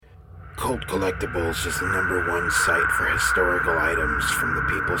Cult Collectibles is the #1 site for historical items from the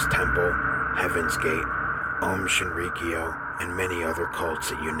People's Temple, Heaven's Gate, Om Shinrikyo, and many other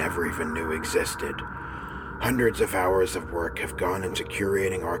cults that you never even knew existed. Hundreds of hours of work have gone into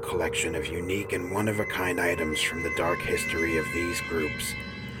curating our collection of unique and one-of-a-kind items from the dark history of these groups.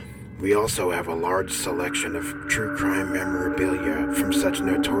 We also have a large selection of true crime memorabilia from such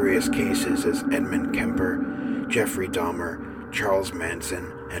notorious cases as Edmund Kemper, Jeffrey Dahmer, Charles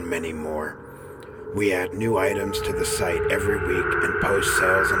Manson, and many more. We add new items to the site every week and post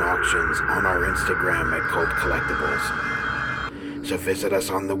sales and auctions on our Instagram at Cult Collectibles. So visit us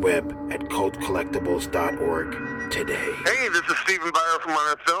on the web at cultcollectibles.org today. Hey, this is Stephen Byer from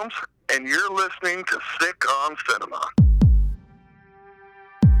Runner Films, and you're listening to Sick on Cinema.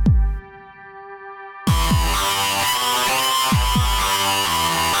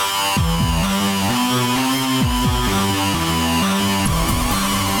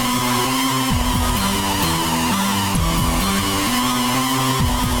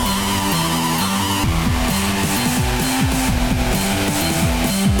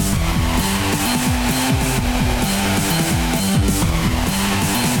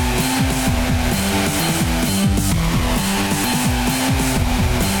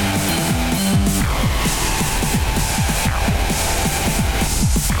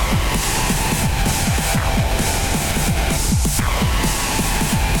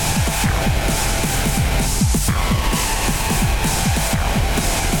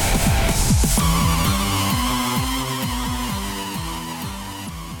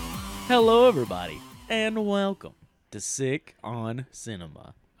 Hello, everybody, and welcome to Sick on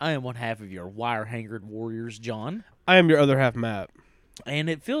Cinema. I am one half of your wire-hangered warriors, John. I am your other half, Matt. And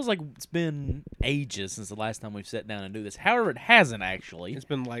it feels like it's been ages since the last time we've sat down and do this. However, it hasn't actually. It's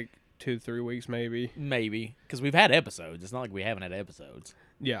been like 2-3 weeks, maybe. Maybe. Because we've had episodes. It's not like we haven't had episodes.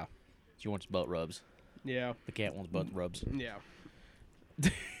 Yeah. She wants butt rubs. Yeah. The cat wants butt rubs. Yeah.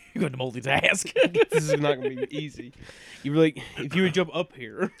 You're going to multitask. This is not going to be easy. You really, if you would jump up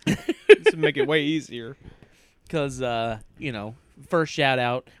here, this would make it way easier. Because, first shout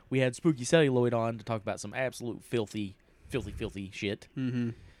out, we had Spooky Celluloid on to talk about some absolute filthy shit,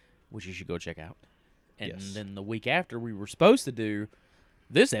 which you should go check out. And Yes. then the week after, we were supposed to do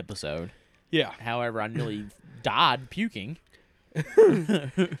this episode. Yeah. However, I nearly died puking.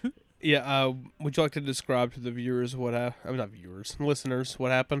 Yeah, would you like to describe to the viewers listeners,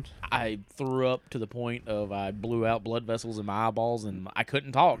 what happened? I threw up to the point of I blew out blood vessels in my eyeballs, and I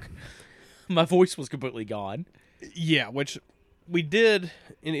couldn't talk. My voice was completely gone. Yeah, which we did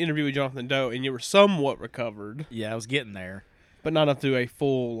in an interview with Jonathan Doe, and you were somewhat recovered, Yeah, I was getting there. but not up to a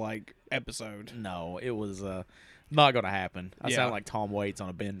full, episode. No, it was not going to happen. I Yeah. sound like Tom Waits on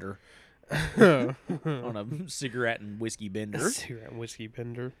a bender. On On a cigarette and whiskey bender. cigarette and whiskey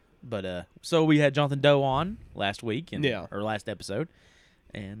bender. But so we had Jonathan Doe on last week, Yeah. or last episode,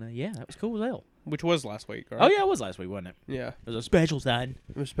 and that was cool as hell. Which was last week, right? Oh yeah, it was last week, wasn't it? Yeah. It was a special, son.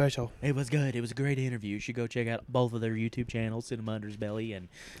 It was special. It was good. It was a great interview. You should go check out both of their YouTube channels, Cinema Under's Belly and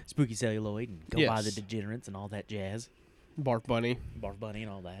Spooky Celluloid, and go buy the Yes. Degenerates and all that jazz, Barf Bunny. Barf Bunny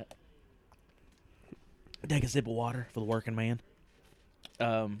and all that. Take a sip of water for the working man.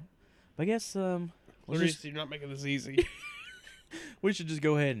 I guess You're not making this easy. we should just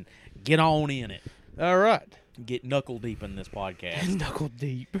go ahead and get on in it. All right. Get knuckle deep in this podcast. Knuckle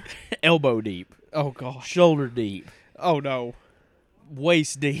deep. Elbow deep. Oh, gosh. Shoulder deep. Oh, no.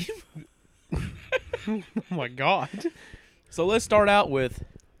 Waist deep. Oh, my God. So let's start out with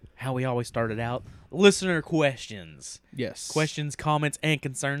how we always started out. Listener questions. Yes. Questions, comments, and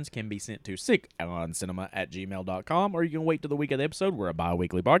concerns can be sent to sickoncinema@gmail.com, or you can wait till the week of the episode. We're a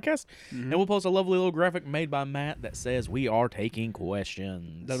bi-weekly podcast, and we'll post a lovely little graphic made by Matt that says we are taking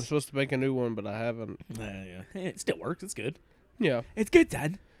questions. I was supposed to make a new one, but I haven't. Yeah. It still works. It's good. Yeah. It's good,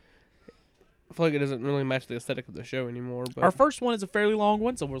 Dad. I feel like it doesn't really match the aesthetic of the show anymore. But Our first one is a fairly long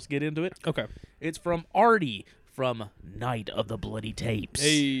one, so we'll just get into it. okay. It's from Artie from Night of the Bloody Tapes.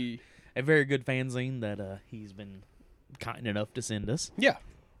 Hey. A very good fanzine that he's been kind enough to send us. Yeah.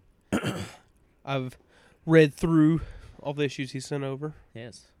 I've read through all the issues he sent over,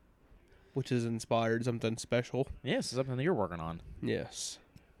 Yes. which has inspired something special. Yes, something that you're working on. Yes.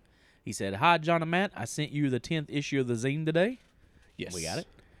 He said, "Hi, John and Matt. I sent you the 10th issue of the zine today." Yes. We got it.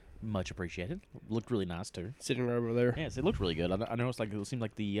 Much appreciated. Looked really nice, too. Sitting right over there. Yes, it looked really good. I noticed it seemed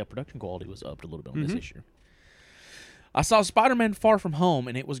like the production quality was upped a little bit on this issue. I saw Spider-Man Far From Home,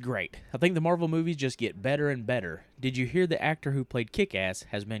 and it was great. I think the Marvel movies just get better and better. Did you hear the actor who played Kick-Ass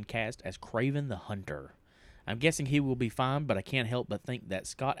has been cast as Kraven the Hunter? I'm guessing he will be fine, but I can't help but think that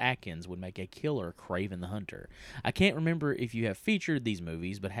Scott Adkins would make a killer Kraven the Hunter. I can't remember if you have featured these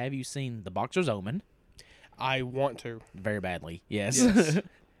movies, but have you seen The Boxer's Omen? I want to. Very badly, yes. Yes.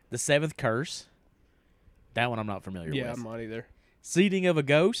 The Seventh Curse. That one I'm not familiar Yeah, with. I'm not either. Seeding of a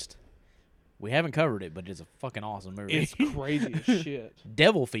Ghost. We haven't covered it, but it's a fucking awesome movie. It's crazy as shit.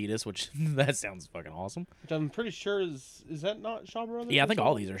 Devil Fetus, which that sounds fucking awesome. Which I'm pretty sure is that not Shaw Brothers? Yeah, I or think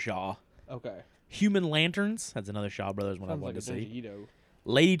all something? these are Shaw. Okay. Human Lanterns. That's another Shaw Brothers one I'd Sounds like like to a see. Ito.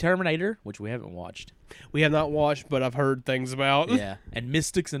 Lady Terminator, which we haven't watched. We have not watched, but I've heard things about. Yeah, and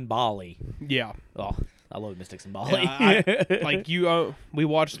Mystics in Bali. Yeah. Oh, I love Mystics in Bali. Yeah, like you, we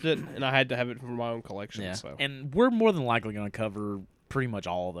watched it, and I had to have it for my own collection. Yeah. So. And we're more than likely going to cover pretty much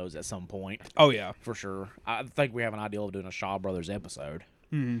all of those at some point, Oh yeah. for sure. I think we have an idea of doing a Shaw Brothers episode,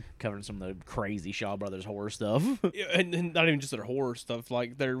 Mm-hmm. covering some of the crazy Shaw Brothers horror stuff. And not even just their horror stuff,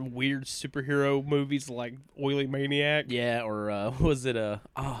 like their weird superhero movies, like Oily Maniac. Yeah, or was it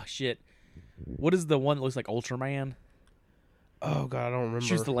oh shit, what is the one that looks like Ultraman? Oh god, I don't remember.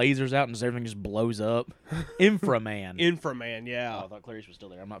 Shoots the lasers out and just everything just blows up. Inframan. Inframan, Oh, yeah. I thought Clarice was still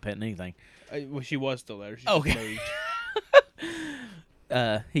there. I'm not petting anything. Well, she was still there. She Okay. just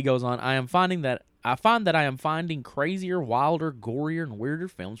moved. He goes on, I find that I am finding crazier, wilder, gorier, and weirder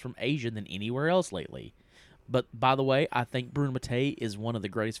films from Asia than anywhere else lately. But, by the way, I think Bruno Mattei is one of the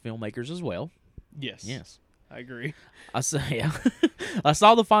greatest filmmakers as well. Yes. Yes. I agree. I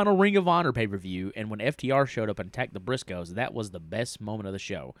saw the final Ring of Honor pay-per-view, and when FTR showed up and attacked the Briscoes, that was the best moment of the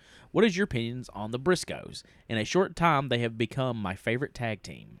show. What is your opinions on the Briscoes? In a short time, they have become my favorite tag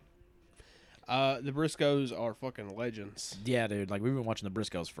team. The Briscoes are fucking legends. Yeah, dude. Like, we've been watching the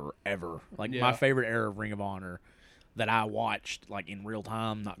Briscoes forever. Like, Yeah. my favorite era of Ring of Honor that I watched, like, in real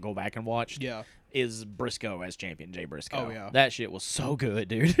time, not go back and watched, Yeah. is Briscoe as champion, Jay Briscoe. Oh, yeah. That shit was so good,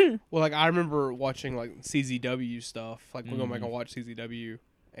 dude. Well, like I remember watching like CZW stuff. Like we go Mm-hmm. back and watch CZW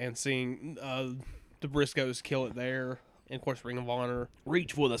and seeing the Briscoes kill it there, and of course Ring of Honor.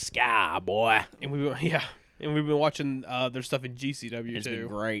 Reach for the sky, boy. And we've been watching their stuff in GCW It's too. been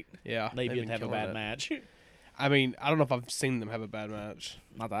great. Yeah, They've been yet to have a killing bad it. match. I mean, I don't know if I've seen them have a bad match.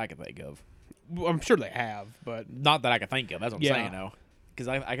 Not that I can think of. Well, I'm sure they have, but Not that I can think of. That's what I'm Yeah. saying, though. Because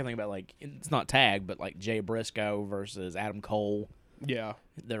I can think about, like, it's not tag, but, like, Jay Briscoe versus Adam Cole. yeah,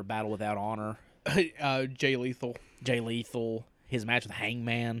 Their battle without honor. Jay Lethal. Jay Lethal. His match with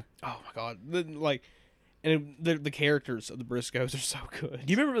Hangman. Oh my god, the characters of the Briscoes are so good.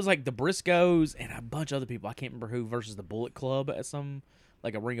 Do you remember it was, like, the Briscoes and a bunch of other people? I can't remember who versus the Bullet Club at some,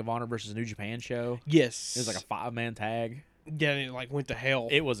 like, a Ring of Honor versus New Japan show. Yes, It was, like, a 5-man tag. yeah, and it like went to hell.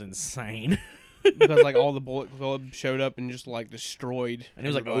 It was insane. Because like all the Bullet Club showed up and just like destroyed. And it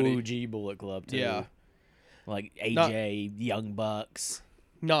was, everybody. like, OG Bullet Club, too. Yeah. Like, AJ, Young Bucks,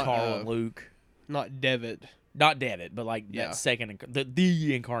 not Carl and Luke. not Devitt. Not Devitt, but like Yeah. that second,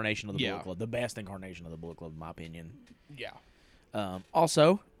 the incarnation of the Yeah. Bullet Club, the best incarnation of the Bullet Club, in my opinion. Yeah,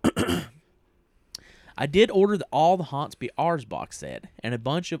 Also, I did order all the Haunts Be Ours box set and a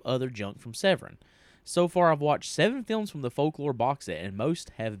bunch of other junk from Severin. So far, I've watched 7 films from the Folklore box set, and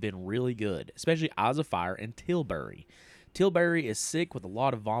most have been really good, especially Eyes of Fire and Tilbury. Tilbury is sick with a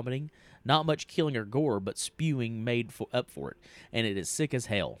lot of vomiting, not much killing or gore, but spewing made up for it, and it is sick as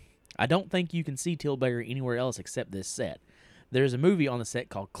hell. I don't think you can see Tilbury anywhere else except this set. There's a movie on the set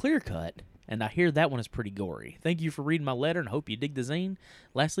called Clear Cut, and I hear that one is pretty gory. Thank you for reading my letter and hope you dig the zine.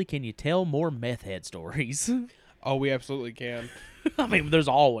 Lastly, can you tell more meth head stories? oh, we absolutely can. I mean, there's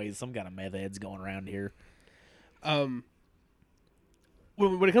always some kind of meth heads going around here. When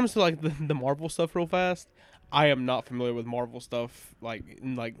it comes to like the Marvel stuff, real fast, I am not familiar with Marvel stuff like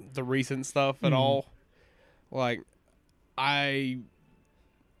the recent stuff at all. Like, I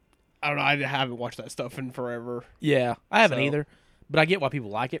don't know. I haven't watched that stuff in forever. Yeah, I haven't So- either, but I get why people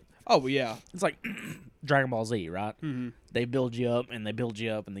like it. Oh, well, yeah. It's like Dragon Ball Z, right? Mm-hmm. They build you up and they build you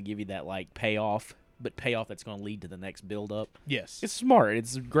up and they give you that like payoff, but payoff that's going to lead to the next build up. Yes. It's smart.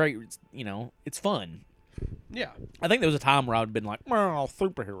 It's great. It's, it's fun. yeah. I think there was a time where I'd been like, well,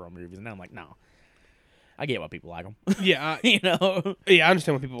 superhero movies, and now I'm like, no. I get why people like them. Yeah. Yeah, I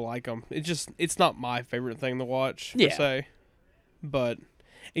understand why people like them. It's not my favorite thing to watch, per Yeah. se. But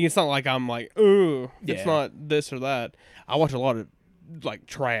it's not like I'm like, ooh, Yeah. it's not this or that. I watch a lot of, like,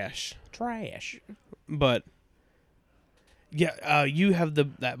 trash. Trash. But, yeah, you have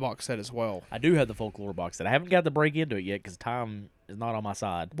that box set as well. I do have the Folklore box set. I haven't got to break into it yet because time is not on my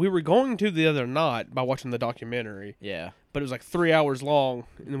side. We were going to the other night by watching the documentary, Yeah. but it was like 3 hours long,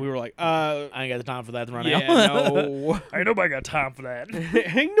 and we were like, I ain't got the time for that right yeah, now. no. Ain't nobody got time for that.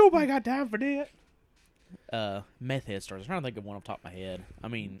 Ain't nobody got time for that. meth head stories. I'm trying to think of one off the top of my head. I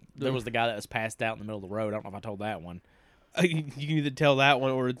mean, there was the guy that was passed out in the middle of the road. I don't know if I told that one. You can either tell that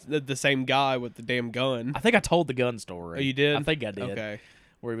one or it's the same guy with the damn gun. I think I told the gun story. Oh, you did? I think I did. Okay.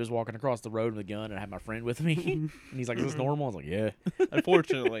 Where he was walking across the road with a gun, and I had my friend with me, and he's like, "Is this normal?" I was like, "Yeah."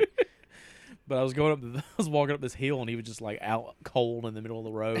 Unfortunately. But I was walking up this hill, and he was just like out cold in the middle of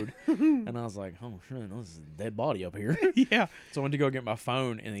the road, and I was like, "Oh shit, this is a dead body up here." Yeah. So I went to go get my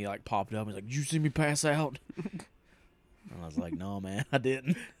phone, and he like popped up. He's like, "Did you see me pass out?" And I was like, "No, man, I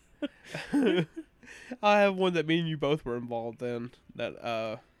didn't." I have one that me and you both were involved in.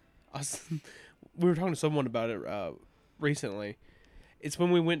 That we were talking to someone about it recently. It's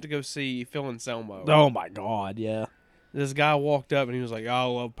when we went to go see Phil Anselmo. Oh my god, yeah. This guy walked up and he was like, "I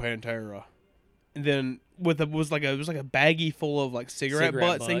love Pantera," and then it was like a baggie full of like cigarette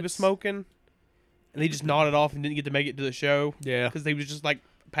butts that he was smoking, and he just nodded off and didn't get to make it to the show. Yeah. because they was just like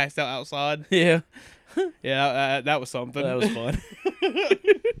passed out outside. Yeah. Yeah, that was something. That was fun.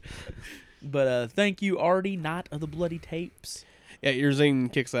 But thank you, Artie, Knight of the Bloody Tapes. Yeah, your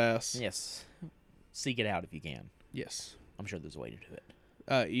zine kicks ass. Yes. Seek it out if you can. Yes. I'm sure there's a way to do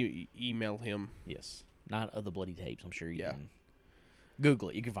it. Email him. Yes. Knight of the Bloody Tapes. I'm sure you Yeah. can. Google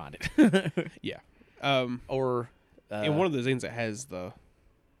it. You can find it. Yeah. Or and one of the zines that has the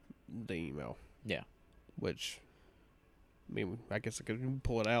email. Yeah. Which, I mean, I guess I could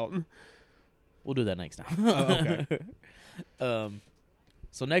pull it out. We'll do that next time. Oh, okay.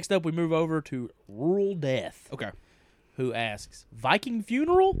 So next up, we move over to Rural Death, Okay. who asks, Viking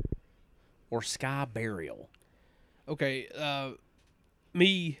funeral or sky burial? Okay.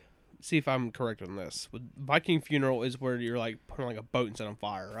 See if I'm correct on this. With Viking funeral is where you're like putting like a boat and set on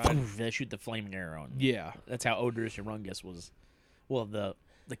fire, right? They shoot the flaming arrow. Yeah. That's how Odorous Urungus was. Well, the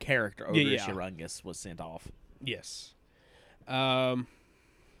character Yeah, Odorous yeah. Urungus was sent off. Yes.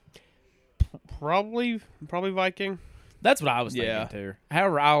 Probably Viking. That's what I was thinking Yeah. too.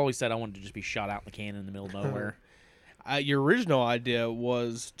 However, I always said I wanted to just be shot out in the cannon in the middle of nowhere. Your original idea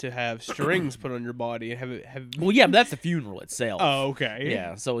was to have strings put on your body and have. Well, yeah, but that's the funeral itself. Oh, okay.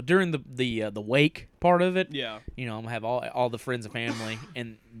 Yeah. So during the wake part of it, Yeah. you know, I'm gonna have all the friends and family,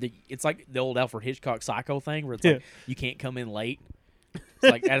 and it's like the old Alfred Hitchcock Psycho thing where it's like you can't come in late.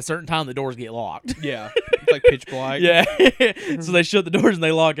 It's like at a certain time the doors get locked. Yeah. It's like pitch black. Yeah. So they shut the doors and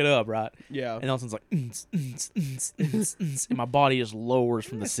they lock it up, right? Yeah. And all of a sudden it's like, and my body just lowers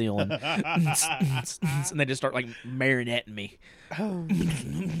from the ceiling, and they just start like marionetting me.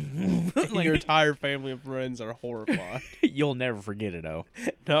 And your entire family and friends are horrified. You'll never forget it, though.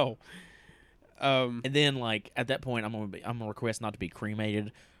 No. And then, like at that point, I'm gonna request not to be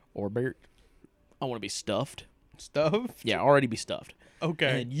cremated or buried. I want to be stuffed. Stuff? Yeah, already be stuffed. Okay.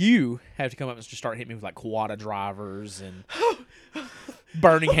 And then you have to come up and just start hitting me with like quad drivers and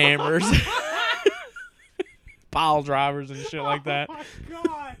burning hammers, pile drivers and shit like that. Oh my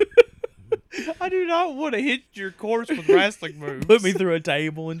god. I do not want to hit your corpse with wrestling moves. Put me through a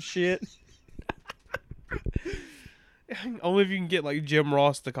table and shit. Only if you can get like Jim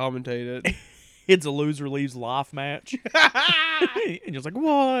Ross to commentate it. It's a loser leaves life match. And you're just like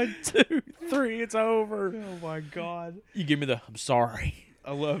 1, 2, 3, it's over. Oh my god. You give me the I'm sorry.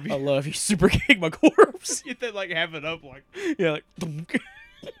 I love you. I love you. Super kick my corpse. Get that like have it up like Yeah, like dunk.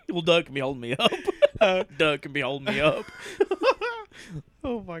 Well, Doug can be holding me up. Doug can be holding me up.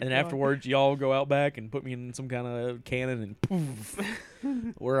 oh my god. And afterwards, y'all go out back and put me in some kind of cannon and poof.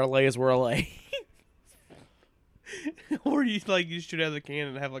 Where I lay is where I lay. Or you shoot out of the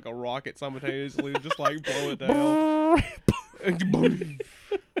cannon and have like a rocket simultaneously just like blow it down.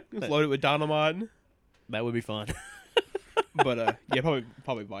 Load it with dynamite. That would be fun. But yeah,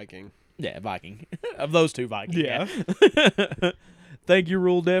 probably Viking. Yeah, Viking. Of those two, Viking. Yeah. Thank you,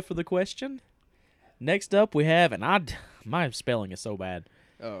 Rule Dev, for the question. Next up, we have, and my spelling is so bad.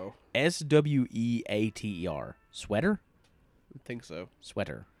 Oh, Sweater. Sweater? I think so.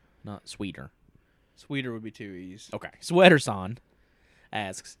 Sweater, not sweeter. Sweeter would be 2 E's. Okay. Sweater-san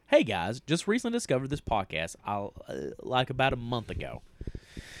asks, Hey guys, just recently discovered this podcast like about a month ago.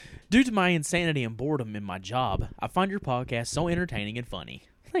 Due to my insanity and boredom in my job, I find your podcast so entertaining and funny.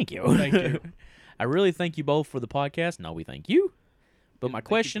 Thank you. Thank you. I really thank you both for the podcast. No, we thank you. But my Thank you for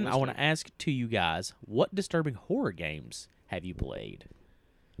question I want to listening. ask to you guys, what disturbing horror games have you played?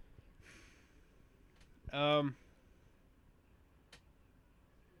 Horror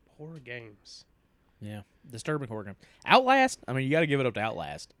games. Yeah, disturbing horror game. Outlast? I mean, you got to give it up to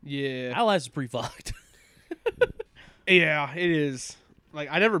Outlast. Yeah. Outlast is pretty fucked. Yeah, it is. Like,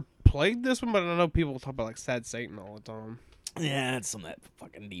 I never played this one, but I know people talk about, like, Sad Satan all the time. Yeah, it's some of that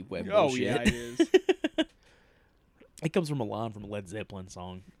fucking deep web Oh, bullshit. yeah, it is. It comes from a line from a Led Zeppelin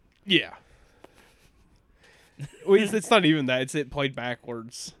song. Yeah. Well, it's not even that. It's it played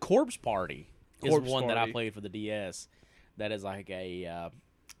backwards. Corpse Party is Corpse one that I Party. played for the DS. That is like a,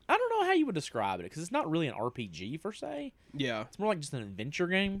 I don't know how you would describe it because it's not really an RPG per se. Yeah. It's more like just an adventure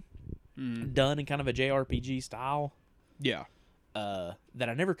game Mm. done in kind of a JRPG style. Yeah. That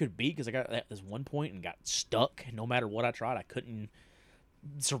I never could beat because I got at this one point and got stuck. No matter what I tried, I couldn't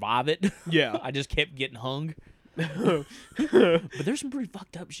survive it. Yeah. I just kept getting hung. But there's some pretty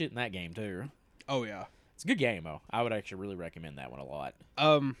fucked up shit in that game too. Oh yeah. It's a good game though. I would actually really recommend that one a lot.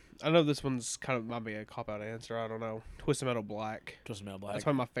 I know this one's kind of might be a cop out answer. I don't know. Twisted Metal Black. Twisted Metal Black. That's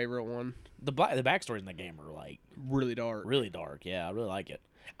probably my favorite one. The backstories in that game are like Really dark. really dark. Yeah, I really like it.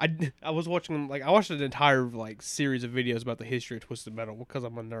 I was watching I watched an entire series of videos about the history of Twisted Metal because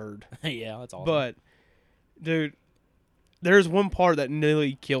I'm a nerd. Yeah, that's awesome. But dude, there's one part that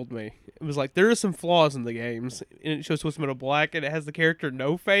nearly killed me. It was like there are some flaws in the games, and it shows Twisted Metal Black, and it has the character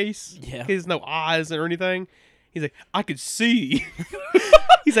no face. Yeah. He has no eyes or anything. He's like, I could see.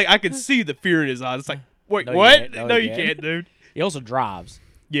 He's like, I could see the fear in his eyes. It's like, wait, No, you what? can't. No, No, you you can't. can't, dude. he also drives,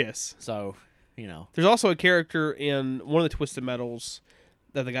 Yes. so you know. There's also a character in one of the Twisted Metals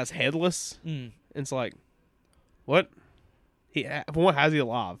that the guy's headless. Mm, And it's like, what? For one, how's he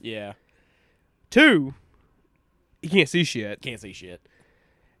alive? yeah, Two, he can't see shit. can't see shit.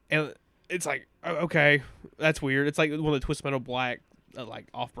 And it's like, okay, that's weird. It's like one of the Twisted Metal Black,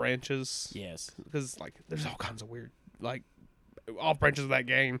 off branches. Yes. Because, there's all kinds of weird, off branches of that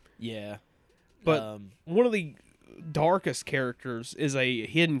game. Yeah. But one of the darkest characters is a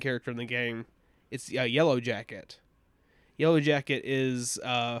hidden character in the game. It's Yellow Jacket. Yellow Jacket is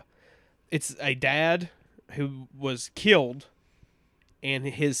it's a dad who was killed, and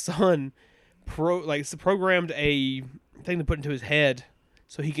his son programmed a thing to put into his head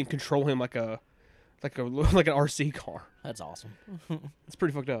so he can control him like an RC car. that's awesome. It's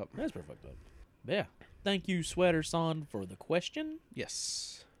pretty fucked up. That's pretty fucked up. But yeah. Thank you, Sweater Son, for the question.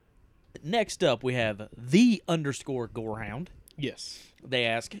 Yes. Next up, we have _Gorehound. Yes. They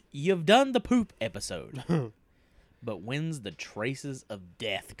ask, "You've done the poop episode, but when's the traces of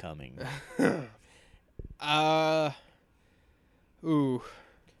death coming?" Ooh.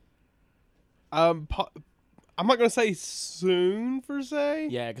 I'm not gonna say soon per se.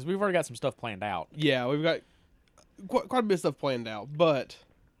 Yeah, because we've already got some stuff planned out. Yeah, we've got quite a bit of stuff planned out, but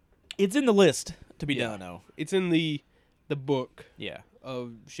It's in the list to be Yeah. done, though. it's in the book Yeah,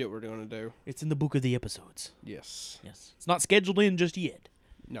 of shit we're gonna do. it's in the book of the episodes. Yes. Yes, it's not scheduled in just yet,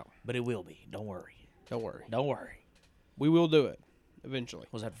 No, but it will be. Don't worry. don't worry. Don't worry. We will do it eventually.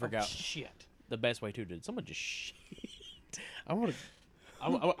 We'll have to figure out Shit. the best way to do it. Someone just shit. I want to.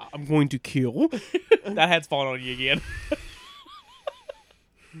 I'm going to kill. That hat's falling on you again.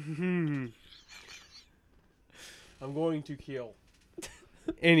 I'm going to kill.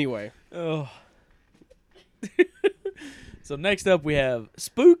 Anyway. Oh. So next up we have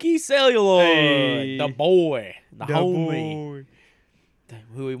Spooky Celluloid, Hey. the boy, the The homie. boy.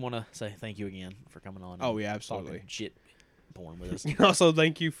 Who we want to say thank you again for coming on. Oh, and yeah, talking absolutely. shit porn with us. And also,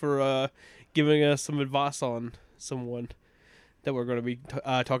 thank you for giving us some advice on someone that we're going to be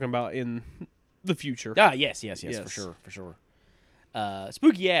talking about in the future. Yes, for Yes. sure.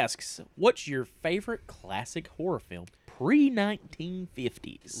 Spooky asks, "What's your favorite classic horror film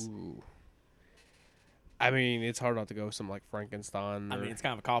pre-1950s?" Ooh. I mean, it's hard not to go with something like Frankenstein. I mean, it's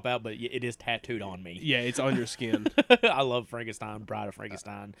kind of a cop out, but it is tattooed on me. yeah, it's on your skin. I love Frankenstein, Bride of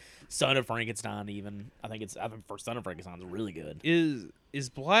Frankenstein, Son of Frankenstein. Even I think for Son of Frankenstein is really good. Is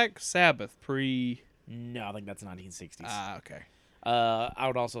Black Sabbath pre? No, I think that's 1960s. Okay. I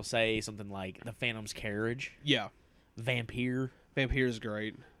would also say something like The Phantom's Carriage, Yeah, Vampire, Vampire's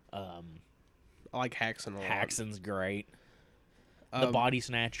great. I like Haxon a lot. Haxon's great. The Body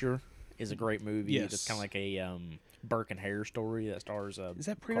Snatcher is a great movie. yes. It's kind of like a Burke and Hare story that stars. Is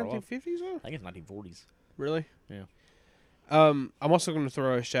that pre Karloff. 1950s though? I think it's 1940s. Really? Yeah. I'm also going to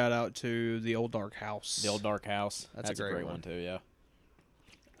throw a shout out to the Old Dark House. The Old Dark House. That's a great one. too. Yeah.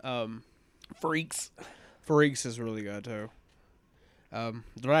 Freaks. Freaks is really good too.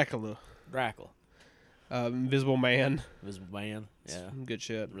 Dracula. Invisible Man. Invisible Man. Yeah. Good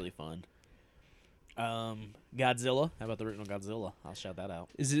shit. Really fun. Godzilla. How about the original Godzilla? I'll shout that out.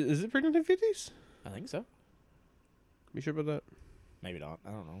 Is it pre 1950s? I think so. You sure about that? Maybe not.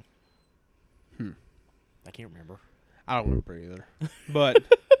 I don't know. I can't remember. I don't remember either. But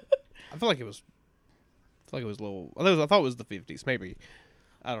I feel like it was. I thought it was the 50s. Maybe.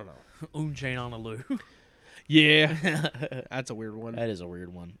 I don't know. Unchained Honolulu. Yeah, that's a weird one. That is a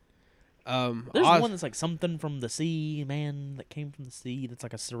weird one. There's There's one that's like Something from the Sea, man, that came from the sea. That's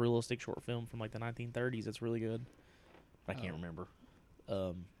like a surrealistic short film from like the 1930s. It's really good. But I can't remember.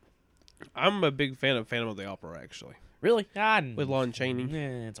 I'm a big fan of Phantom of the Opera, actually. Really? With Lon Chaney.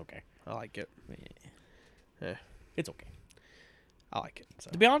 Yeah, it's okay. I like it. Yeah, It's okay. I like it.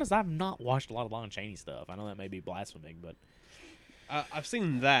 So. To be honest, I've not watched a lot of Lon Chaney stuff. I know that may be blaspheming, but I've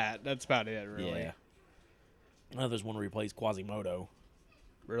seen that. That's about it, really. yeah. I know there's one where he plays Quasimodo.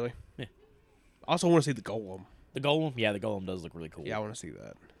 Really? Yeah. I also want to see the Golem. The Golem? Yeah, the Golem does look really cool. Yeah, I want to see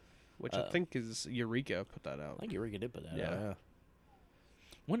that. Which I think is Eureka put that out. I think Eureka did put that Yeah. out. Yeah.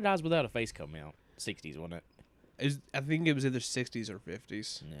 When did Eyes Without a Face come out? 60s, wasn't it? I think it was either 60s or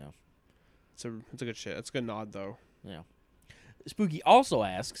 50s. Yeah. It's a good shit. It's a good nod, though. Yeah. Spooky also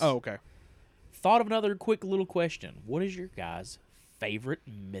asks, Oh, okay. thought of another quick little question. What is your guys' favorite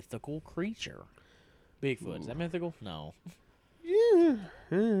mythical creature? Bigfoot. Is that mythical? No. Yeah.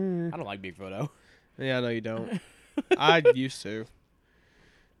 I don't like Bigfoot, though. Yeah, no, you don't. I used to.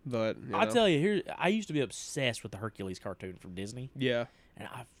 But, I'll tell you, I used to be obsessed with the Hercules cartoon from Disney, Yeah. and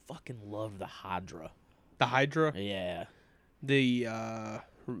I fucking loved the Hydra. The Hydra. Yeah. The,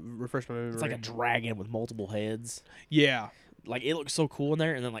 refresh my memory. It's like a dragon with multiple heads. Yeah. Like, it looks so cool in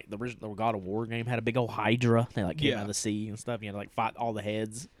there, and then, like, the original God of War game had a big old Hydra. They, like, came Yeah. out of the sea and stuff. You had to, like, fight all the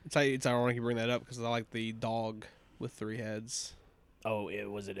heads. It's ironic you bring that up because I like the dog with 3 heads. Oh,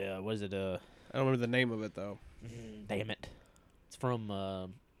 was it, I don't remember the name of it, though. damn it. It's from,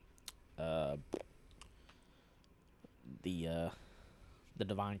 the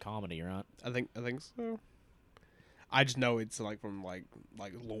Divine Comedy, right? I think so. I just know it's like from like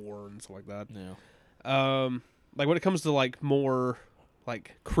lore and stuff like that. Yeah. Like when it comes to like more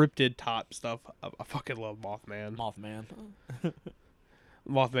like cryptid type stuff, I fucking love Mothman. Mothman.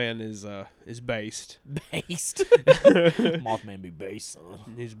 Mothman is based. Based. Mothman be based, son.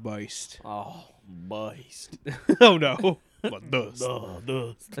 He's based. Oh, based. Oh no. But dust.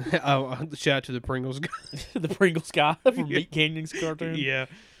 Dust. Shout out to the Pringles guy. The Pringles guy from Meat Canyon's cartoon. Yeah.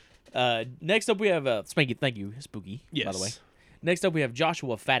 Next up, we have Spanky. Thank you, Spooky. Yes. By the way. Next up, we have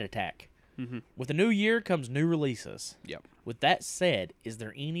Joshua Fat Attack. Mm-hmm. With the new year comes new releases. Yep. With that said, is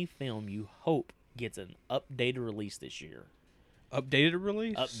there any film you hope gets an updated release this year? Updated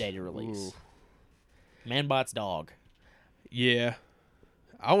release? Updated release. Ooh. Man Bites Dog. Yeah.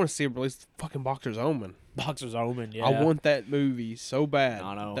 I want to see him release fucking Boxer's Omen. Boxer's Omen, yeah. I want that movie so bad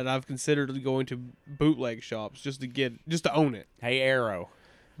I know. that I've considered going to bootleg shops just to own it. Hey, Arrow.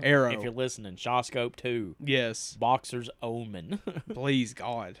 Arrow. If you're listening, Shawscope 2. Yes. Boxer's Omen. Please,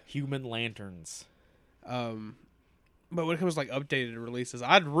 God. Human Lanterns. But when it comes to like updated releases,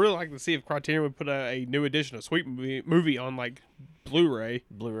 I'd really like to see if Criterion would put a new edition of Sweet movie on like Blu-ray.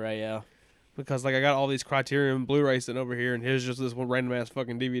 Blu-ray, yeah. Because like I got all these Criterion Blu-rays sitting over here, and here's just this one random ass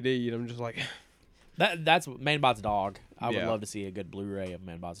fucking DVD, and I'm just like, That's what Man Bites Dog. I would Yeah. love to see a good Blu-ray of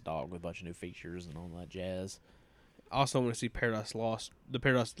Man Bites Dog with a bunch of new features and all that jazz. I also want to see Paradise Lost, the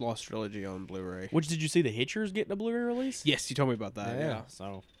Paradise Lost trilogy on Blu-ray. Which, did you see the Hitchers getting a Blu-ray release? Yes, you told me about that. Yeah.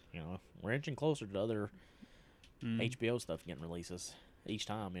 So, we're inching closer to other HBO stuff getting releases each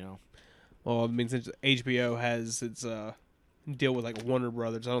time, Well, I mean, since HBO has its deal with like Warner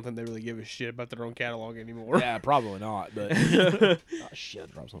Brothers, I don't think they really give a shit about their own catalog anymore. Yeah, probably not, but... oh, shit, I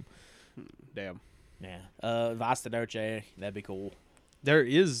dropped some. Damn. Yeah. Vice de Noche, that'd be cool. There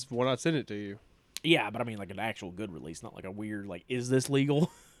is one. I sent it to you. Yeah, but I mean like an actual good release, not like a weird, like, is this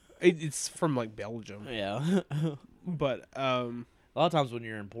legal? It's from like Belgium, Yeah. but A lot of times when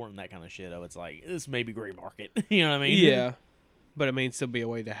you're importing that kind of shit, it's like, this may be gray market. You know what I mean? yeah. But I mean, still be a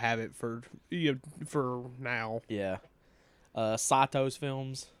way to have it for for now. Yeah. Sato's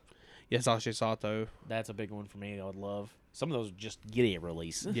films. Yes, Sasha Sato. That's a big one for me. I would love. Some of those just get a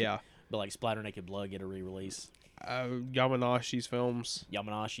release. Yeah. But like Splatter Naked Blood get a re-release. Yamanashi's films.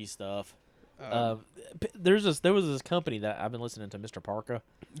 Yamanashi stuff. There was this company that I've been listening to, Mr. Parka,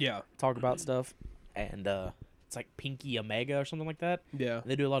 Yeah. talk about stuff, and it's like Pinky Omega or something like that. Yeah.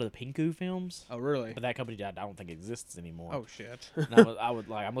 They do a lot of the Pinku films, Oh, really? but that company I don't think exists anymore. Oh, shit. And I would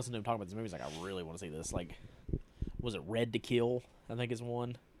like, I'm listening to him talking about these movies, like, I really want to see this. Like, was it Red to Kill? I think is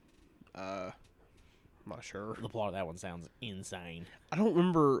one. I'm not sure. The plot of that one sounds insane. I don't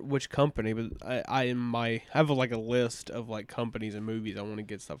remember which company, but I have like a list of like companies and movies I want to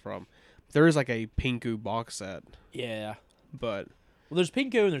get stuff from. There is like a Pinku box set, Yeah. but Well, there's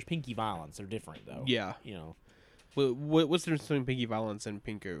Pinku and there's Pinky Violence. They're different though. yeah. What's the difference between Pinky Violence and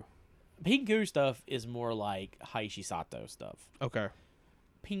Pinku? Pinku stuff is more like Haishi Sato stuff. Okay.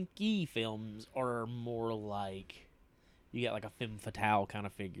 Pinky films are more like you get like a femme fatale kind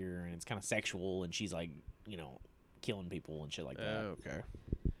of figure, and it's kind of sexual, and she's like, killing people and shit like that. Okay.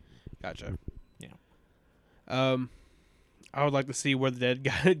 Gotcha. Yeah. I would like to see Where the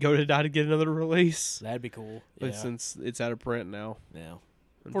Dead Go to Die to get another release. That'd be cool. But Yeah. since it's out of print now. Yeah.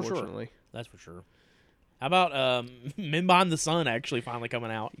 For sure. Unfortunately. That's for sure. How about Men Behind the Sun actually finally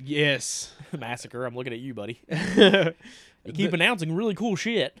coming out? Yes. Massacre. I'm looking at you, buddy. You keep announcing really cool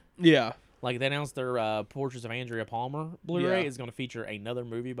shit. Yeah. Like they announced their Portraits of Andrea Palmer Blu-ray Yeah. is going to feature another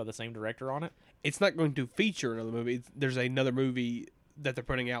movie by the same director on it. It's not going to feature another movie. There's another movie that they're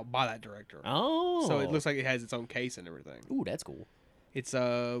putting out by that director. Oh. So it looks like it has its own case and everything. Ooh, that's cool. It's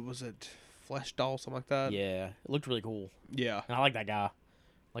was it Flesh Doll, something like that? Yeah, it looked really cool. Yeah. And I like that guy.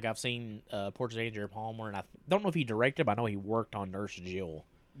 Like I've seen Portraits of Andrea Palmer, and I don't know if he directed, but I know he worked on Nurse Jill,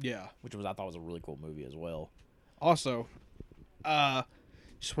 Yeah. which I thought was a really cool movie as well. Also,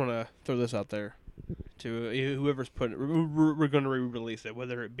 just want to throw this out there to whoever's putting it. We're going to re-release it,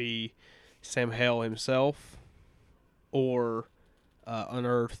 whether it be Sam Hale himself or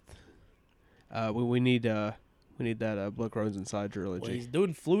Unearthed. We need that Blood Grows Inside trilogy. Well, he's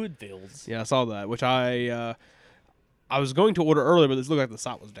doing Fluid Fields. Yeah, I saw that, which I was going to order earlier, but it looked like the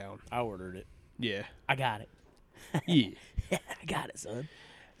site was down. I ordered it. Yeah. I got it. Yeah. I got it, son.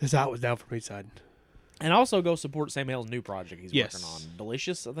 The site was down for me side. And also go support Sam Hale's new project he's Yes. working on.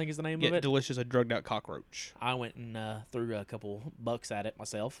 Delicious, I think is the name of Yeah, it. delicious, a drugged out cockroach. I went and threw a couple bucks at it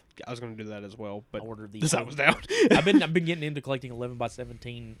myself. I was going to do that as well, but I ordered the site was down. I've been getting into collecting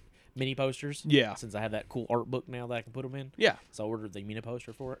 11x17 mini posters. Yeah. Since I have that cool art book now that I can put them in. Yeah. So I ordered the mini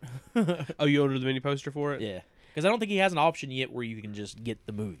poster for it. Oh, you ordered the mini poster for it? Yeah. Because I don't think he has an option yet where you can just get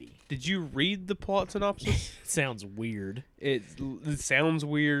the movie. Did you read the plot synopsis? It sounds weird. It sounds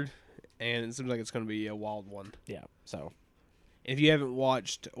weird, and it seems like it's going to be a wild one. Yeah. So. If you haven't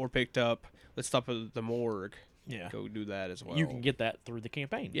watched or picked up Let's Stop at the Morgue, Yeah. go do that as well. You can get that through the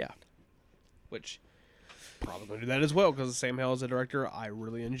campaign. Yeah. Which, probably going to do that as well, because Sam Hale is a director I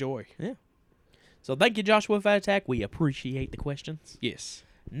really enjoy. Yeah. So thank you, Joshua Fat Attack. We appreciate the questions. Yes.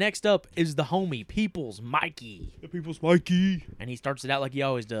 Next up is the homie People's Mikey. The People's Mikey. And he starts it out like he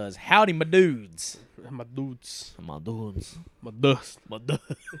always does. Howdy, my dudes. My dudes. My dudes. My dust. My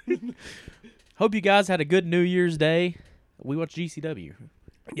dudes. Hope you guys had a good New Year's Day. We watched GCW.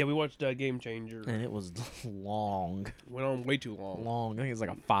 Yeah, we watched Game Changer. And it was long. Went on way too long. Long. I think it was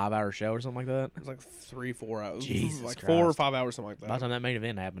like a 5-hour show or something like that. It was like 3-4 hours. Jesus like Christ. 4 or 5 hours, something like By the that. time that main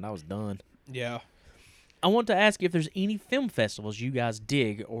event happened, I was done. Yeah. I want to ask if there's any film festivals you guys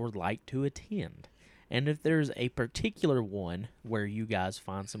dig or would like to attend. And if there's a particular one where you guys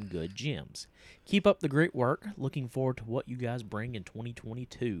find some good gems. Keep up the great work. Looking forward to what you guys bring in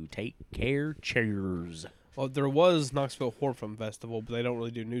 2022. Take care. Cheers. Well, there was Knoxville Horror Film Festival, but they don't really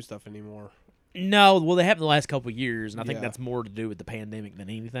do new stuff anymore. No, well, they have the last couple of years, and I think Yeah. that's more to do with the pandemic than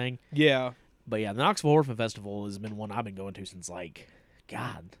anything. Yeah. But yeah, the Knoxville Orphan Festival has been one I've been going to since, like,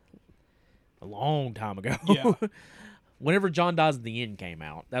 God, a long time ago. Yeah. Whenever John Dies at the End came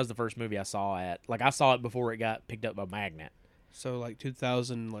out, that was the first movie I saw at. Like, I saw it before it got picked up by Magnet. So, like,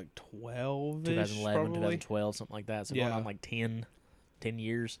 2012 2011, probably? 2012, something like that. So going Yeah. on, like, 10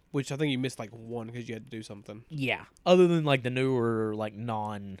 years. Which I think you missed, like, one because you had to do something. Yeah. Other than, like, the newer, like,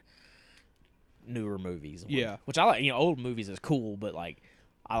 newer movies. Yeah. Which I like, old movies is cool, but, like,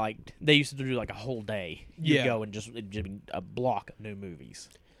 I liked, they used to do, like, a whole day. You Yeah. go and it'd just be a block of new movies.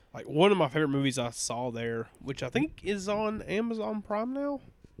 Like, one of my favorite movies I saw there, which I think is on Amazon Prime now,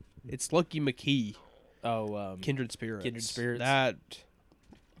 it's Lucky McKee, Oh, Kindred Spirits. Kindred Spirits.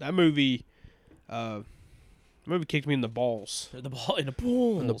 That movie, kicked me in the balls. the ball in the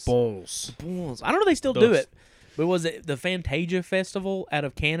balls. In the balls. Balls. I don't know if they still do Dust. it, but was it the Fantasia Festival out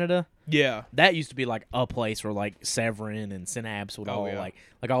of Canada? Yeah. That used to be like a place where like Severin and Synapse would all yeah. like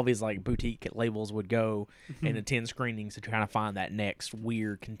all these like boutique labels would go and attend screenings to try to find that next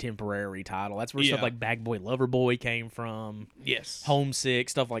weird contemporary title. That's where stuff Yeah. like Bag Boy Loverboy came from, Yes. Homesick,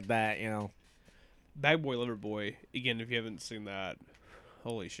 stuff like that. Bad Boy Lover Boy. Again, if you haven't seen that,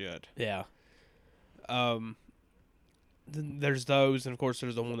 holy shit. Yeah. There's those, and of course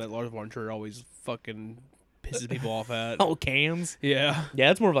there's the one that Lars von Trier always fucking pisses people off at. Oh, Cans. Yeah.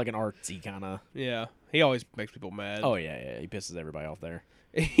 Yeah, it's more of like an artsy kind of. Yeah. He always makes people mad. Oh yeah, he pisses everybody off there.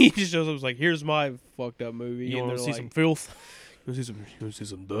 He just shows up and like, here's my fucked up movie. You and want to they're see like, some filth? You want to see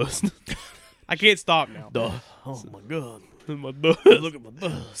some dust? I can't stop now. Duh. Oh my god. My dust. Look at my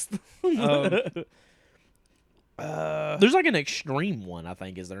dust. Um, There's like an extreme one, I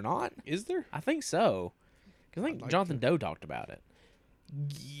think, is there not? is there? I think so. 'Cause I think I'd like Jonathan Doe talked about it.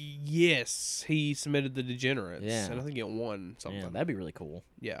 Yes, he submitted the Degenerates, Yeah. and I think it won something. Yeah, that'd be really cool.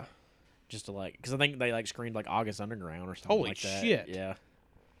 Yeah. Just to like, because I think they like screened like August Underground or something Holy like that. shit. Yeah.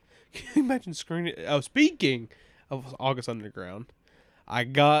 Can you imagine screening? Oh, speaking of August Underground, I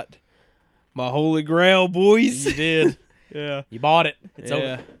got my Holy Grail, boys. You did. Yeah. You bought it. It's Yeah.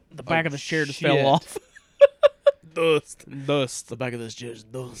 over. The back Oh, of the chair just shit. fell off. Dust. Dust. The back of this chair is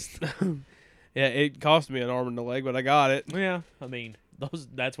dust. Yeah, it cost me an arm and a leg, but I got it. Yeah, I mean,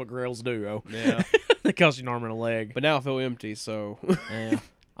 that's what grills do, oh. Yeah. They cost you an arm and a leg. But now I feel empty, so. Yeah.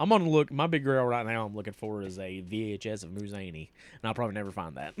 I'm going to look. My big grill right now I'm looking for is a VHS of Muzani. And I'll probably never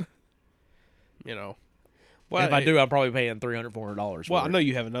find that. you know. And if I do, I'm probably paying $300, $400 for Well, it. I know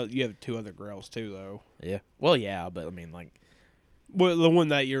you have 2 other grills too, though. Yeah. Well, yeah, but I mean, like, Well, the one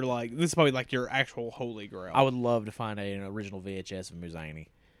that you're like, this is probably like your actual holy grail. I would love to find an original VHS of Muzani.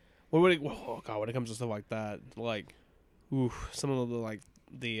 When it comes to stuff like that, like, some of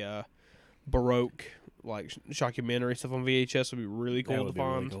the Baroque, like, shockumentary stuff on VHS would be really cool That to would be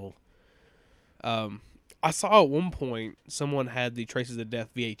find. really cool. I saw at one point someone had the Traces of Death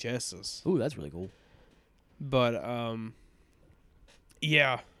VHSs. Ooh, that's really cool. But,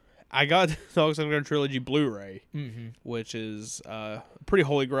 yeah, I got the Alexander Trilogy Blu-ray, which is a pretty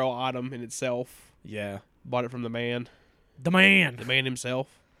holy grail item in itself. Yeah. Bought it from the man The man. himself.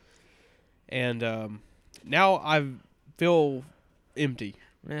 And now I feel empty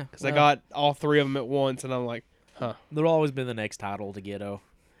Yeah. because I got all 3 of them at once, and I'm like, There'll always be the next title to get,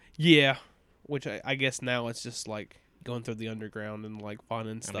 yeah. Which I guess now it's just like going through the underground and like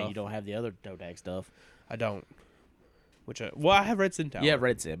finding stuff. I mean, you don't have the other toe tag stuff. I don't. I have Red Centaur. Yeah,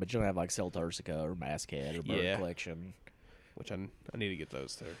 Red Sid, but you don't have like Celtursica or Maskhead or Bird Yeah. Collection. Which I need to get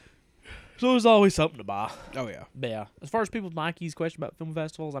those too. So there's always something to buy. Oh yeah. But yeah, as far as people's Mikey's question about film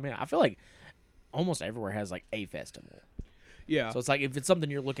festivals, I mean, I feel like almost everywhere has like a festival. Yeah. So it's like if it's something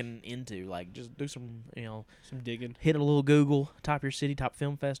you're looking into, like just do some, some digging. hit a little Google, type your city, type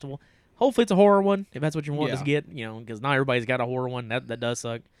film festival. Hopefully it's a horror one if that's what you want Yeah. to get, because not everybody's got a horror one. That does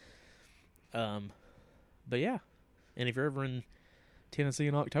suck. But yeah, and if you're ever in Tennessee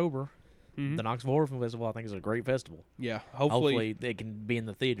in October, the Knoxville Horror Film Festival I think is a great festival. Yeah. Hopefully they can be in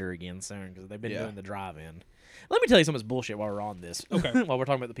the theater again soon because they've been Yeah. doing the drive-in. Let me tell you some of this bullshit while we're on this. Okay. While we're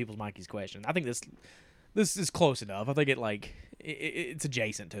talking about the People's Mikey's question, I think this is close enough. I think it's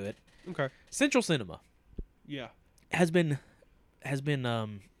adjacent to it. Okay. Central Cinema Yeah. has been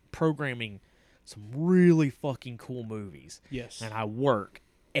programming some really fucking cool movies, Yes. and I work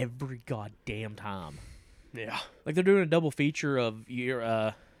every goddamn time. Yeah. Like they're doing a double feature of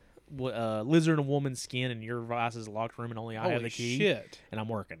your Lizard and Woman's Skin and Your Vice's Locked Room and Only I Have Holy the Key. shit. And I'm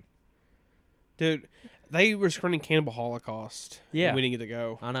working. Dude, they were screening Cannibal Holocaust. Yeah. And we didn't get to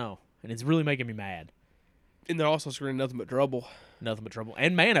go. I know, and it's really making me mad. And they're also screening Nothing But Trouble. Nothing but trouble.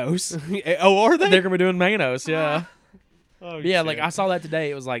 And Manos. Oh, are they? They're gonna be doing Manos, yeah. Oh, Yeah, shit. like I saw that today.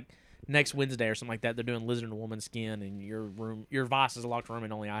 It was like next Wednesday or something like that. They're doing Lizard and Woman's Skin and Your Vice's Locked Room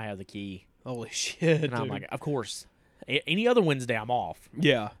and Only I Have the Key. Holy shit. And I'm dude. like, of course. Any other Wednesday I'm off.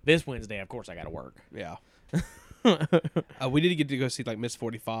 Yeah. This Wednesday, of course, I gotta work. Yeah. We did get to go see like Miss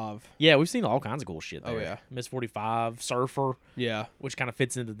 45. Yeah, we've seen all kinds of cool shit there. Oh, yeah. Miss 45, Surfer, Yeah. which kind of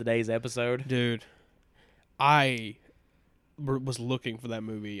fits into today's episode. Dude, I was looking for that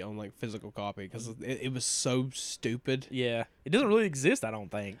movie on like physical copy because it was so stupid. Yeah. It doesn't really exist, I don't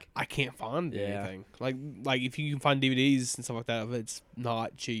think. I can't find Yeah. anything. Like if you can find DVDs and stuff like that, it's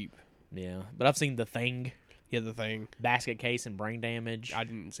not cheap. Yeah. But I've seen The Thing, Yeah, the thing. Basket Case and Brain Damage, I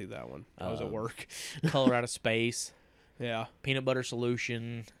didn't see that one. I was at work. Color Out of Space, Yeah. Peanut Butter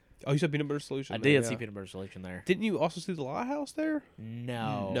Solution. Oh, you said Peanut Butter Solution? I there, did yeah. see Peanut Butter Solution there. Didn't you also see The Lighthouse there?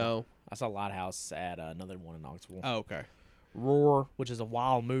 No. No. I saw Lighthouse at another one in Knoxville. Oh, okay. Roar, which is a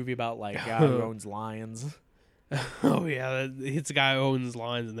wild movie about like a guy who owns lions. Oh, yeah. It's a guy who owns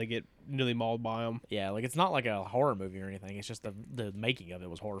lines and they get nearly mauled by him. Yeah, like it's not like a horror movie or anything. It's just the making of it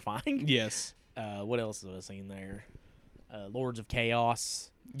was horrifying. Yes. What else have I seen there? Lords of Chaos.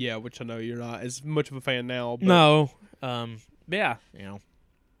 Yeah, which I know you're not as much of a fan now. But No. But yeah,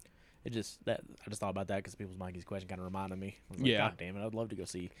 it just I just thought about that because People's Mikey's question kind of reminded me. I was like, Yeah. God damn it, I'd love to go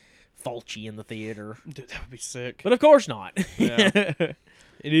see Fulci in the theater, Dude, that would be sick. but of course not. Yeah.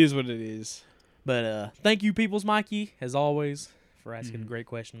 It is what it is. But thank you, People's Mikey, as always, for asking great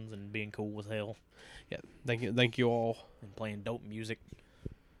questions and being cool as hell Yeah. Thank you all. and playing dope music.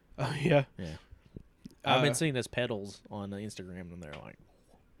 Oh, yeah. Yeah. I've been Uh, seeing this pedals on Instagram, and they're like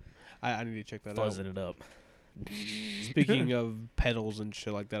I need to check that out. fuzzing it up. Speaking of pedals and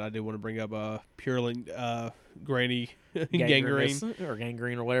shit like that, I did want to bring up Purely Granny Gangrene.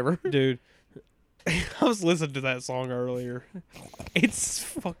 Gangrene or whatever. Dude, I was listening to that song earlier. It's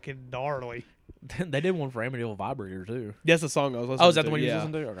fucking gnarly. They did one for Amityville Vibrator too. That's the song I was listening to. Oh, is that the one you yeah.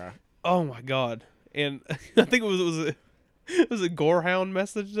 listened to? Okay. Oh my god! And I think it was a Gorehound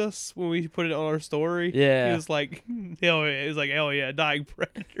messaged us when we put it on our story. Yeah. He was like, hell yeah! It was like, hell yeah! Dying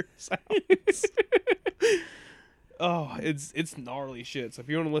predator sounds. Oh, it's gnarly shit. So if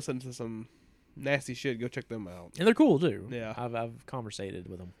you want to listen to some Nasty shit. Go check them out. And they're cool too. Yeah. I've conversated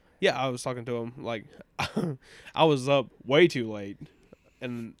with them. Yeah, I was talking to them. Like, I was up way too late,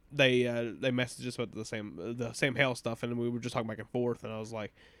 and they messaged us with the same hell stuff, and we were just talking back and forth, and I was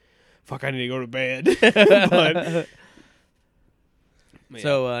like, "Fuck, I need to go to bed." But, man.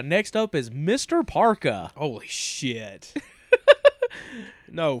 So next up is Mr. Parka. Holy shit!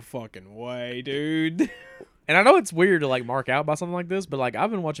 No fucking way, dude. And I know it's weird to like mark out by something like this, but like I've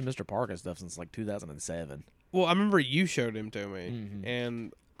been watching Mr. Parka stuff since like 2007. Well, I remember you showed him to me, Mhm.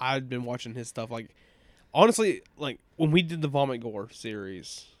 and I'd been watching his stuff. Like, honestly, like when we did the Vomit Gore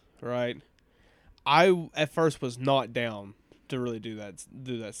series, right? I at first was not down to really do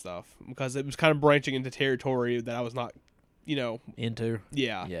that stuff because it was kind of branching into territory that I was not, Into.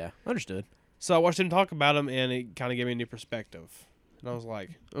 yeah. Yeah. Understood. So I watched him talk about him, and it kind of gave me a new perspective, and I was like,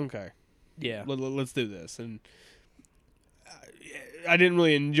 okay, Yeah. let's do this. And I didn't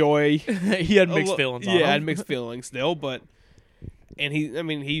really enjoy. He had mixed feelings on Yeah, I had him. mixed feelings still, but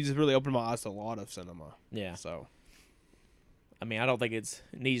he's really opened my eyes to a lot of cinema. Yeah. So I mean, I don't think it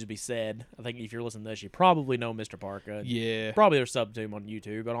needs to be said. I think if you're listening to this, you probably know Mr. Parka. yeah, Probably there's sub to him on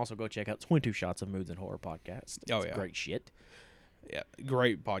YouTube, and also go check out 22 Shots of Moods and Horror podcast. Oh, It's yeah. great shit. yeah,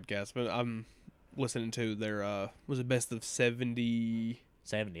 great podcast. But I'm listening to their was it best of 70?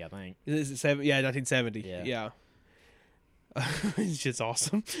 70, I think. Is it 7? Yeah, 1970. Yeah. Yeah. This shit's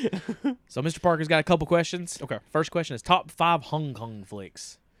awesome. So Mr. Parker's got a couple questions. Okay. First question is top 5 Hong Kong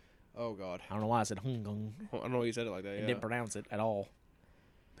flicks. Oh God, I don't know why I said Hong Kong I don't know why you said it like that. and Yeah. didn't pronounce it at all.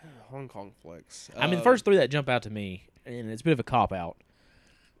 Hong Kong flicks. I mean, the first 3 that jump out to me, and it's a bit of a cop-out,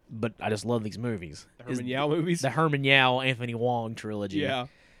 but I just love these movies. the is Herman Yao movies. The Herman Yao, Anthony Wong trilogy. Yeah.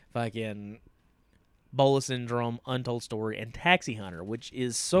 Fucking Bola Syndrome, Untold Story, and Taxi Hunter, which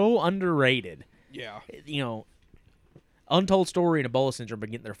is so underrated. Yeah. You know, Untold Story and Ebola Syndrome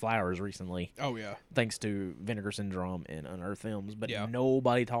been getting their flowers recently, Oh yeah. thanks to Vinegar Syndrome and Unearthed Films, but Yeah.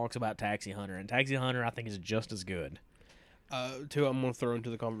 nobody talks about Taxi Hunter, and Taxi Hunter I think is just as good. Two I'm gonna throw into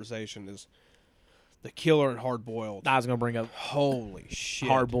the conversation is The Killer and Hard Boiled. I was gonna bring up Holy shit.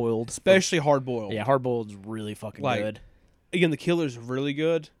 Hard Boiled, Especially Hard Boiled. Yeah, Hard Boiled's really fucking Like- good. Again, The Killer's really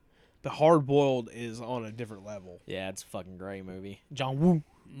good. The Hard Boiled is on a different level. Yeah, it's a fucking great movie. John Woo,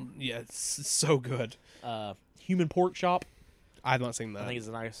 Yeah, it's so good. Human Pork Chop. I have not seen that. I think it's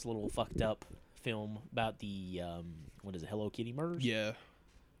a nice little fucked up film about the what is it, Hello Kitty murders. Yeah.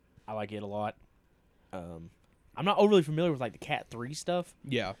 I like it a lot. I'm not overly familiar with like the Cat 3 stuff.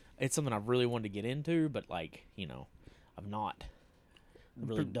 Yeah. It's something I've really wanted to get into, but like, I've not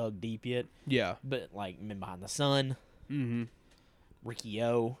really dug deep yet. Yeah. But like Men Behind the Sun, Mm-hmm. Ricky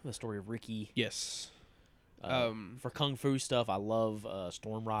O, the story of Ricky. Yes. For Kung Fu stuff, I love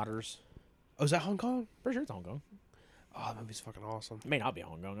Storm Riders. Oh, is that Hong Kong? Pretty sure it's Hong Kong. Oh, that movie's fucking awesome. It may not be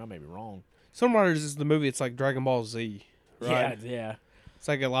Hong Kong. I may be wrong. Some Riders is the movie. It's like Dragon Ball Z, right? Yeah. It's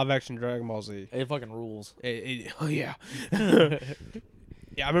like a live action Dragon Ball Z. It fucking rules. Oh yeah.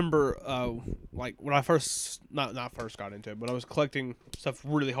 Yeah, I remember like when I first not first got into it, but I was collecting stuff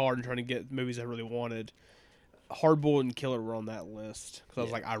really hard and trying to get movies I really wanted. Hardboiled and Killer were on that list because I was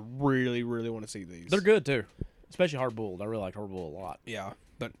Yeah. like, I really, really want to see these. They're good too, especially Hard Boiled. I really like Hard Boiled a lot. Yeah,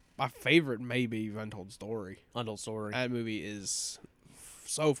 but my favorite may be Untold Story. Untold Story, That movie is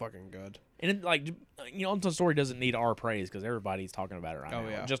so fucking good. and it, like Untold Story doesn't need our praise because everybody's talking about it right Oh, now,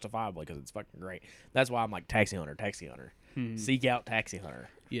 yeah. justifiably because it's fucking great. That's why I'm like Taxi Hunter. Seek out Taxi Hunter.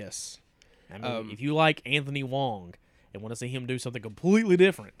 Yes. I mean, if you like Anthony Wong and want to see him do something completely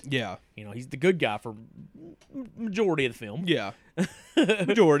different, Yeah. he's the good guy for majority of the film. Yeah.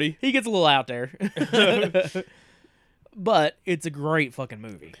 Majority. He gets a little out there, but it's a great fucking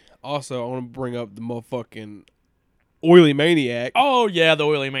movie. Also, I want to bring up the motherfucking Oily Maniac. Oh yeah, the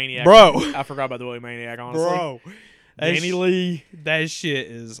Oily Maniac, Bro. I forgot about the Oily Maniac. Honestly, That Danny Lee. That shit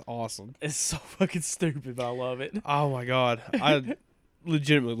is awesome. It's so fucking stupid, but I love it. Oh my god. I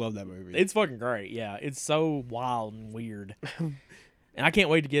legitimately love that movie. It's fucking great. Yeah, it's so wild and weird, and I can't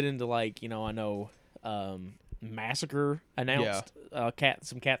wait to get into like I know Massacre announced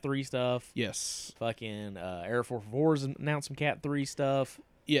some Cat 3 stuff. Yes. Fucking Air Force 4's announced some Cat 3 stuff.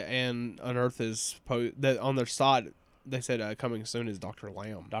 Yeah, and Unearthed is that on their side. They said coming soon is Dr.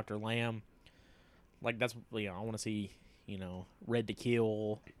 Lamb. Dr. Lamb. Like that's I want to see Red to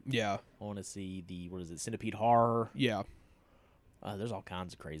Kill. Yeah. I want to see Centipede Horror. Yeah. There's all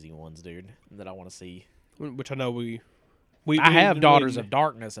kinds of crazy ones, dude, that I want to see. Which I know we I have didn't Daughters really- of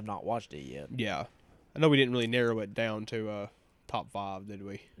Darkness. Have not watched it yet. Yeah. I know we didn't really narrow it down to top 5, did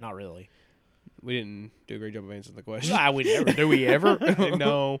we? Not really. We didn't do a great job of answering the question. We never. Do we ever?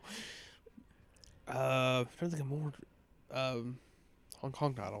 No. Trying to think of more. Hong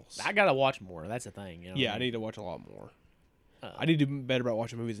Kong titles. I gotta watch more. That's the thing. You know what Yeah, I I mean? need to watch a lot more. Uh, I need to do better about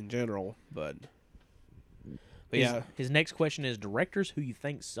watching movies in general, but yeah. His next question is directors who you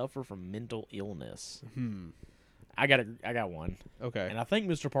think suffer from mental illness. I got one, Okay. and I think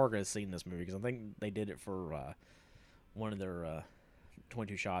Mr. Parker has seen this movie because I think they did it for one of their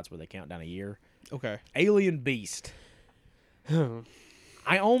 22 shots where they count down a year. Okay. Alien Beast.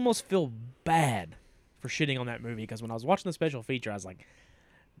 I almost feel bad for shitting on that movie because when I was watching the special feature, I was like,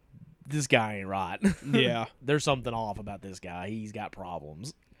 this guy ain't right. Yeah. There's something off about this guy. He's got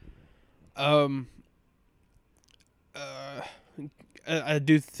problems. I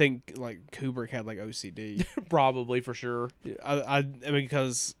do think like Kubrick had like OCD. Probably, for sure. I mean,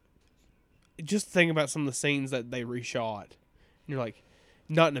 because just think about some of the scenes that they reshot. And you're like,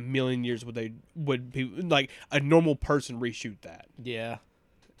 not in a million years would people like a normal person reshoot that. Yeah.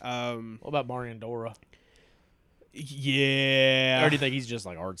 What What about Mario and Dora? Yeah. Or do you think he's just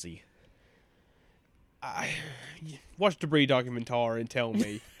like artsy? Watch Debris documentary and tell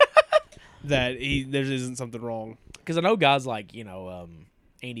me that there isn't something wrong. Because I know guys like,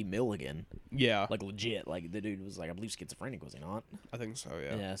 Andy Milligan, Yeah, like legit. Like the dude was like, I believe schizophrenic, was he not? I think so.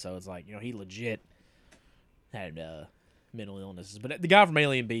 Yeah, Yeah. so it's like, he legit had mental illnesses. But the guy from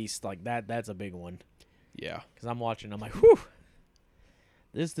Alien Beast, like that's a big one. Yeah. Because I'm watching, I'm like, whew,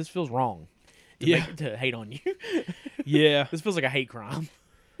 this feels wrong. Yeah. To hate on you. Yeah. This feels like a hate crime.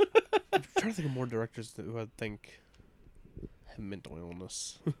 I'm trying to think of more directors who I think have mental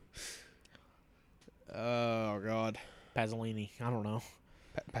illness. Oh God. Pasolini, I don't know.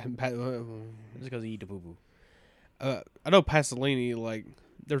 Just because he eat the poo poo. I know Pasolini. Like,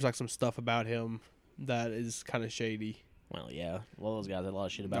 there's like some stuff about him that is kind of shady. Well, yeah. Well, those guys had a lot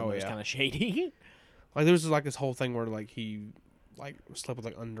of shit about Oh, him. It was yeah. kind of shady. Like, there's like this whole thing where like he like slept with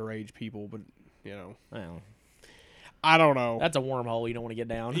like underage people, but Well, I don't know. that's a wormhole you don't want to get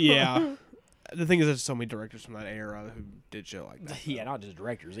down. Yeah. The thing is, there's so many directors from that era who did shit like that. Yeah, not just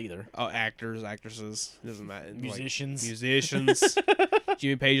directors either. Oh, actors, actresses, doesn't matter. Like, Musicians. musicians.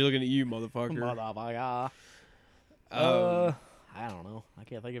 Jimmy Page looking at you, motherfucker. Motherfucker. I don't know. I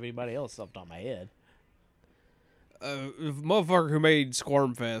can't think of anybody else off the top of my head. Motherfucker who made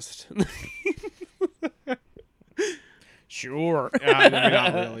Squirmfest. Sure. I mean,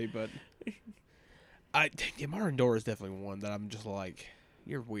 not really, but Mario Dora is definitely one that I'm just like,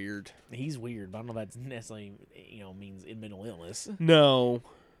 you're weird. He's weird, but I don't know if that's necessarily, means in mental illness. No.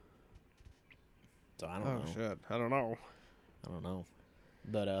 So I don't Oh know. shit, I don't know. I don't know.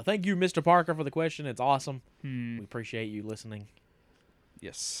 But thank you, Mr. Parker, for the question. It's awesome. Hmm. We appreciate you listening.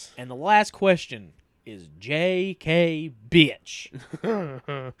 Yes. And the last question is J.K. Bitch.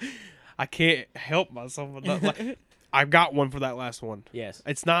 I can't help myself with that. Like, I've got one for that last one. Yes.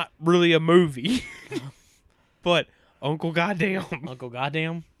 It's not really a movie, but Uncle Goddamn. Uncle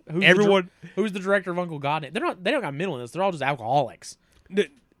Goddamn. Who's Everyone. who's the director of Uncle Goddamn? They don't got mental illness. They're all just alcoholics. No,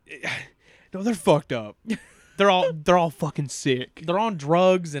 they're fucked up. They're all fucking sick. They're on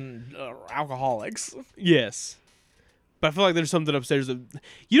drugs and alcoholics. Yes. But I feel like there's something upstairs that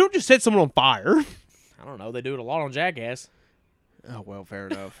you don't just set someone on fire. I don't know. They do it a lot on Jackass. Oh well, fair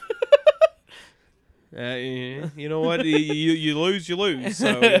enough. You know what? You lose, you lose. So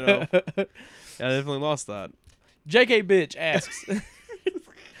I definitely lost that. J.K. Bitch asks,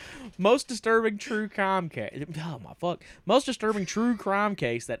 most disturbing true crime case. Oh my fuck! Most disturbing true crime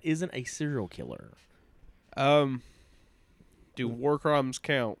case that isn't a serial killer. Do war crimes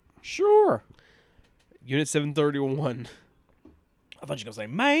count? Sure. Unit 731. I thought you were gonna say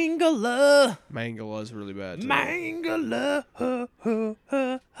Mangala. Mangala is really bad. Too. Mangala. Ho, ho,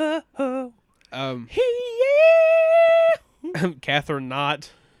 ho, ho, ho. Yeah. Catherine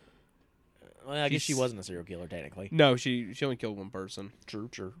Knott. Well, I guess she She's- wasn't a serial killer technically. No, she only killed one person. True,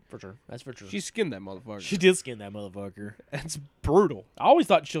 for sure. That's for sure. She skinned that motherfucker. She did skin that motherfucker. That's brutal. I always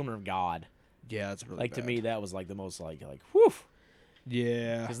thought Children of God. Yeah, that's really Like bad. to me, that was like the most like whew.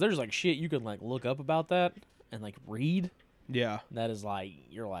 Yeah. Because there's like shit you can like look up about that and like read. Yeah. That is like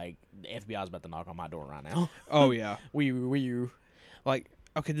you're like the FBI's about to knock on my door right now. Oh yeah. We Like,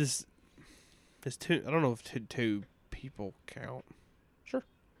 okay, this two. I don't know if two people count. Sure.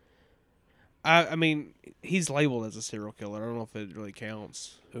 I mean, he's labeled as a serial killer. I don't know if it really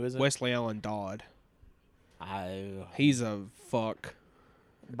counts. Who is it? Wesley Allen Dodd. I He's a fuck.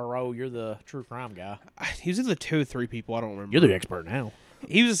 bro, you're the true crime guy. He was either 2 or 3 people. I don't remember. You're the expert now.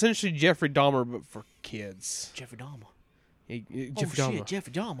 He was essentially Jeffrey Dahmer, but for kids. Jeffrey Dahmer. Jeffrey Dahmer. Shit,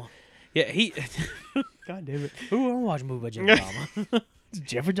 Jeffrey Dahmer. Yeah, he. God damn it. Ooh, I want to watch a movie about Jeffrey Dahmer. It's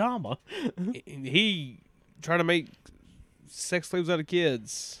Jeffrey Dahmer. He tried to make sex slaves out of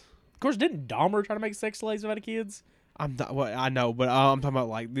kids. Of course, didn't Dahmer try to make sex slaves out of kids? I'm not. Well, I know, but I'm talking about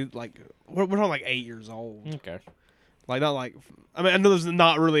like we're talking like 8 years old. Okay. Like not like. I mean, I know there's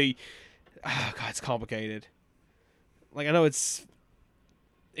not really. Oh, God, it's complicated. Like I know it's.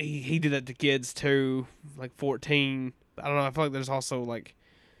 He did that to kids too, like 14. I don't know. I feel like there's also like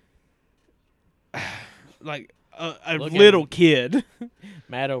a Look at little him. kid.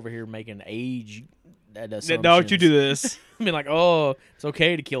 Matt over here making age assumptions. Don't you do this? I mean, like, oh, it's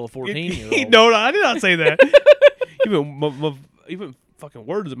okay to kill a 14-year-old. No, I did not say that. Even fucking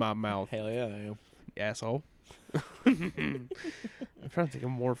words in my mouth, Hell yeah, I am. you asshole. I'm trying to think of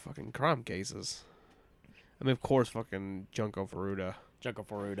more fucking crime cases. I mean, of course, fucking Junko Furuta. Junko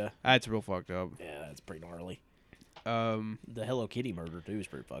Furuta. That's real fucked up. Yeah, that's pretty gnarly. The Hello Kitty murder too is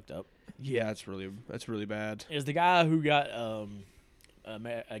pretty fucked up. Yeah, that's really bad. Is the guy who got a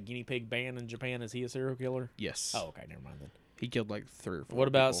guinea pig banned in Japan, is he a serial killer? Yes. Oh, okay, never mind then. He killed like 3 or 4. What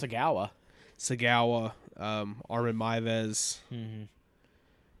about people. Sagawa? Sagawa, Armin Maives. Mm-hmm.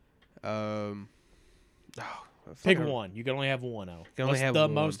 Pick fucking- one. You can only have one. can only What's have the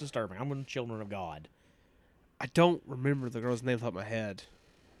one. most disturbing? I'm with Children of God. I don't remember the girl's name off the top of my head.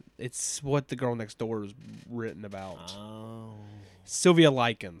 It's what the girl next door is written about. Oh, Sylvia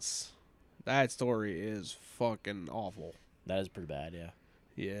Likens. That story is fucking awful. that is pretty bad. Yeah.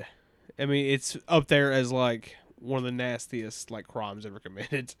 Yeah. I mean, it's up there as like one of the nastiest like crimes ever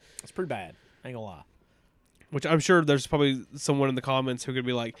committed. It's pretty bad. Ain't gonna lie. Which I'm sure there's probably someone in the comments who could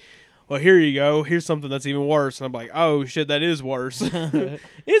be like, well, here you go. Here's something that's even worse. And I'm like, oh, shit, that is worse. Is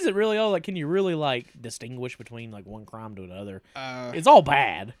it really all like? Can you really like distinguish between like one crime to another? I It's all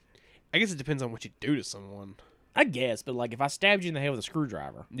bad, guess it depends on what you do to someone. I guess. But like, if I stabbed you in the head with a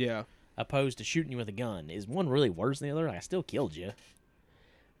screwdriver, Yeah. opposed to shooting you with a gun, is one really worse than the other? Like, I still killed you.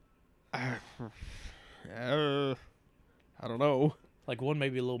 I don't know. Like, one may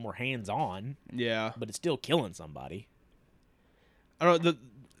be a little more hands-on, Yeah. but it's still killing somebody. I don't know.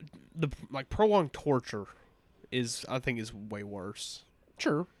 The like prolonged torture I think is way worse.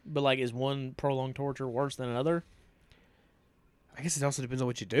 Sure, but like, is one prolonged torture worse than another? I guess it also depends on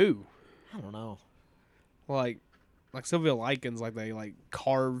what you do. I don't know. Like Sylvia Likens, like they like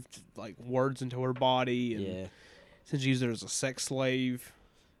carved like words into her body and Yeah. since used her as a sex slave.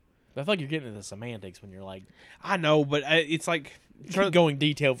 But I feel like you're getting into the semantics when you're like I know, but it's like going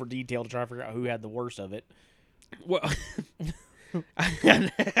detail for detail to try to figure out who had the worst of it. well.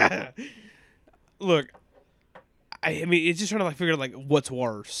 Look, I mean, it's just trying to like figure out like what's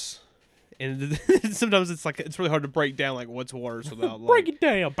worse, and sometimes it's like it's really hard to break down like what's worse without like, Break it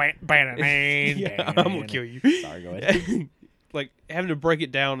down. Yeah, I'm gonna kill you. Sorry, go ahead. Like having to break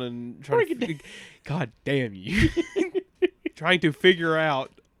it down and try Break to it down. God damn you, trying to figure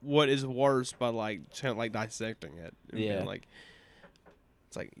out what is worse by like trying to, like dissecting it. And being Yeah. like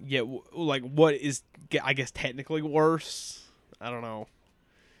it's like yeah, like what is I guess technically worse. I don't know.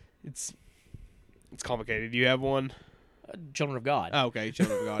 It's complicated. Do you have one? Children of God. Oh, okay,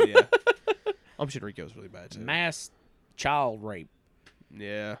 Children of God. Yeah, Shinriko's really bad too. Mass child rape.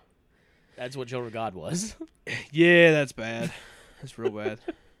 Yeah, That's what Children of God was. yeah, that's bad. That's real bad.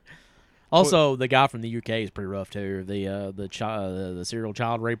 Also, the guy from the UK is pretty rough too. The serial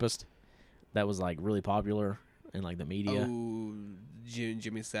child rapist that was like really popular in like the media. Oh,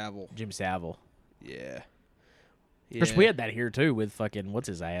 Jimmy Savile. Jimmy Savile. Yeah. Of course, we had that here too with fucking what's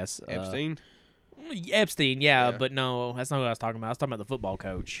his ass Epstein. Epstein, yeah, Yeah. but no, that's not what I was talking about. I was talking about the football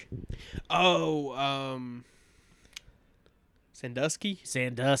coach, Oh, Sandusky.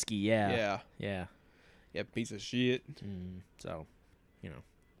 Sandusky. Yeah, Yeah. Yeah, piece of shit. So, you know,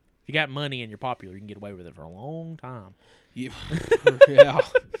 if you got money and you're popular, you can get away with it for a long time. Yeah. Yeah.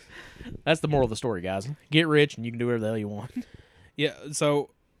 That's the moral of the story, guys. Get rich and you can do whatever the hell you want. Yeah. So,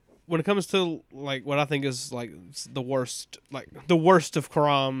 when it comes to like what I think is like the worst of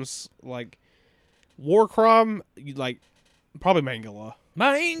crimes, like war crime, like probably Mangala.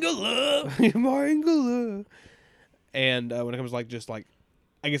 Mangala. Mangala. And when it comes to like just like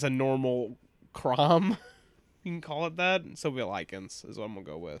I guess a normal crime, you can call it that. Sylvia Likens is what I'm gonna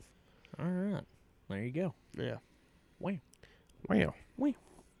go with. All right, there you go. Yeah. Wow. Wow.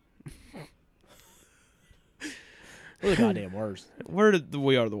 We're the goddamn worst.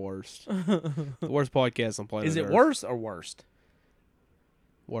 We are the worst. The worst podcast on planet Is it Earth. worse or worst?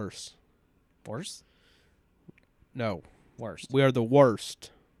 Worse. Worse? No. Worst. We are the worst.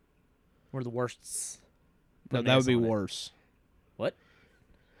 We're the worsts. No, Put an that would S be on it. worse. What?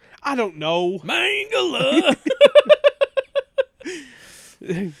 I don't know. Mangala.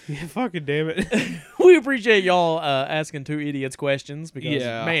 Yeah, fucking damn it. We appreciate y'all asking two idiots questions because,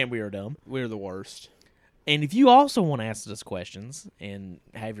 Yeah. man, we are dumb. We're the worst. And if you also want to ask us questions and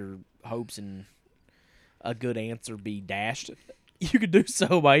have your hopes and a good answer be dashed, you could do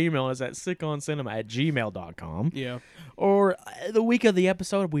so by emailing us at sickoncinema@gmail.com. Yeah. Or the week of the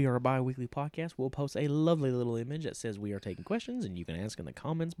episode, we are a bi-weekly podcast. We'll post a lovely little image that says we are taking questions, and you can ask in the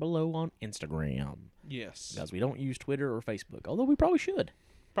comments below on Instagram. Yes. Because we don't use Twitter or Facebook, although we probably should.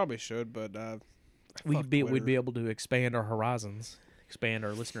 Probably should, but We'd be able to expand our horizons, expand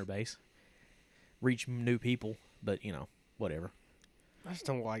our listener base, reach new people, but, you know, whatever. I just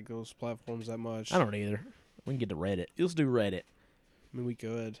don't like those platforms that much. I don't either. We can get to Reddit. Let's do Reddit. I mean, we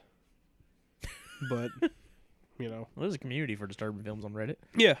could. But, you know. Well, there's a community for disturbing films on Reddit.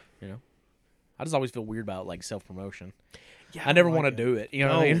 Yeah. You know, I just always feel weird about like self-promotion. Yeah, I never want to do it. You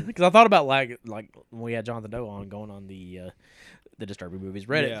know what I No. mean? Because I thought about like when we had Jonathan Doe on, going on the Disturbing Movies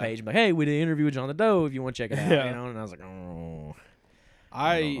Reddit page. I'm like, hey, we did an interview with Jonathan Doe. If you want to check it out, Yeah. you know. And I was like, oh,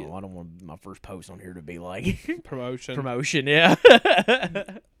 I don't I know. I don't want my first post on here to be like promotion. promotion. Yeah.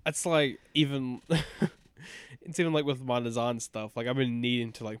 It's like even it's even like with my design stuff. Like I've been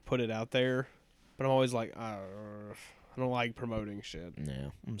needing to like put it out there, but I'm always like, I don't like promoting shit. Yeah,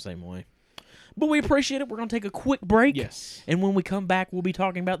 I'm the same way. But we appreciate it. We're gonna take a quick break. Yes. And when we come back, we'll be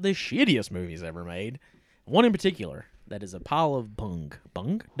talking about the shittiest movies ever made. One in particular that is a pile of dung.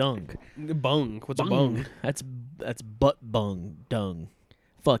 Bung. What's a Bung. bung? That's butt dung.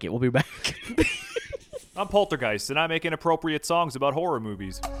 Fuck it. We'll be back. I'm Poltergeist, and I make inappropriate songs about horror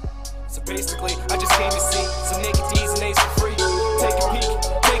movies. So basically, I just came to see some naked D's and A's for free. Take a peek,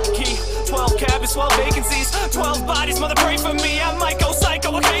 take a key. 12 cabins, 12 vacancies, 12 bodies, mother pray for me. I might go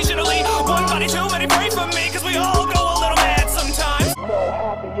psycho occasionally. One body too many, pray for me, cause we all go a little mad sometimes. No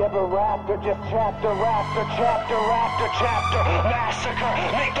happy ever after, just chapter after chapter after chapter. Massacre,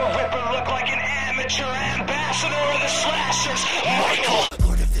 make the Ripper look like an amateur ambassador of the slashers. Michael,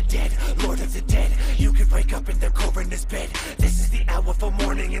 Lord of the Dead, Lord of the Dead. You could wake up in the coroner's bed. This is the hour for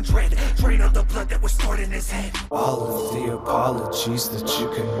mourning and dread. Drain all the blood that was stored in his head. All of the apologies that you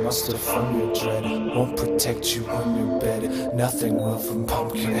can muster from your dread won't protect you on your bed. Nothing will from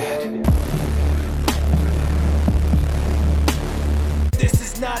Pumpkinhead. This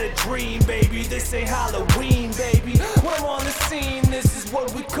is not a dream, baby. This ain't Halloween, baby. When I'm on the scene, this is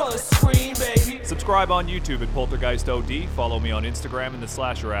what we call a scream, baby. Subscribe on YouTube at Poltergeist OD. Follow me on Instagram and the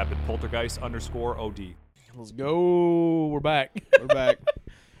Slasher app at Poltergeist_OD. Let's go. We're back. We're back.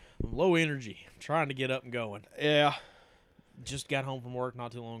 Low energy. Trying to get up and going. Yeah. Just got home from work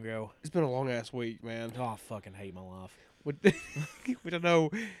not too long ago. It's been a long ass week, man. Oh, I fucking hate my life. Which I know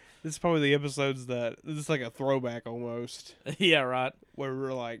this is probably the episodes that this is like a throwback almost, Yeah, right. where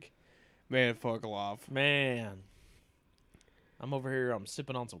we're like, man, fuck life. Man. I'm over here. I'm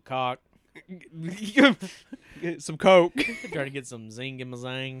sipping on some cock. Get some Coke. Trying to get some zing in my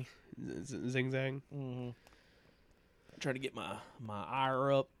zang. Zing zang. Mm-hmm. Trying to get my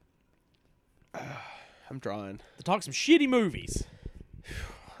ire up I'm trying. to talk some shitty movies.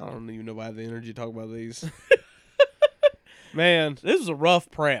 I don't even know if I have the energy to talk about these. Man, This was a rough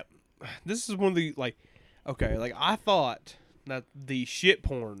prep. this is one of the, like, okay, like, I thought that the shit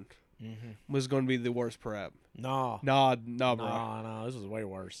porn was going to be the worst prep. Nah. Nah, bro. Nah, this was way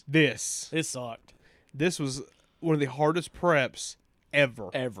worse. This sucked. was one of the hardest preps ever.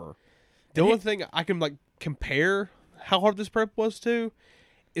 Ever. The only thing I can, like, compare how hard this prep was to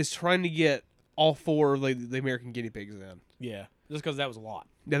is trying to get all four of the American guinea pigs in. Yeah. Just because that was a lot.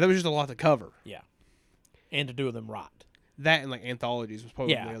 Yeah, that was just a lot to cover. Yeah. And to do them right. That and, like, anthologies was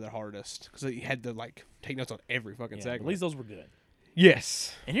probably Yeah. the other hardest. Because you had to, like, take notes on every fucking Yeah, segment. at least those were good.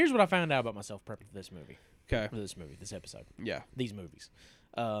 Yes. And here's what I found out about myself prepping for this movie. Okay. This episode. Yeah. These movies.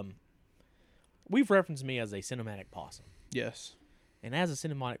 We've referenced me as a cinematic possum. Yes. And as a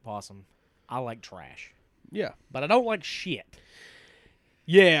cinematic possum, I like trash. Yeah. But I don't like shit.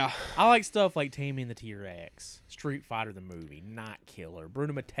 Yeah. I like stuff like Taming the T-Rex, Street Fighter the movie, Night Killer,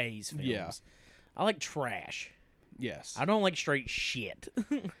 Bruno Mattei's films. Yeah. I like trash. Yes. I don't like straight shit.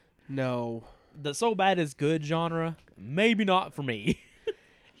 No. The so bad is good genre, maybe not for me.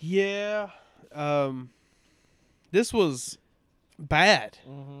 Yeah. This was bad.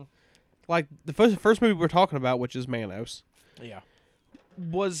 Like, the first movie we're talking about, which is Manos, Yeah.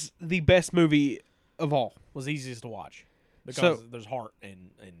 was the best movie of all. Was easiest to watch because So- there's heart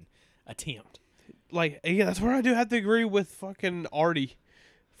and attempt. Like, yeah, that's where I do have to agree with fucking Artie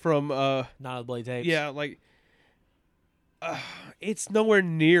from, Not of the Blade tapes. yeah, like, it's nowhere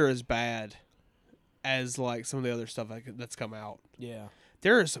near as bad as, like, some of the other stuff that's come out. Yeah.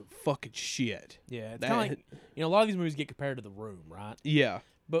 There is some fucking shit. Yeah. It's That- kind of like, a lot of these movies get compared to The Room, right? Yeah.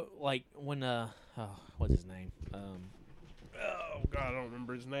 But like when what's his name? Oh, God, I don't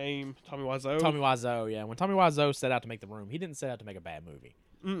remember his name. Tommy Wiseau? Tommy Wiseau. Yeah. When Tommy Wiseau set out to make The Room, he didn't set out to make a bad movie,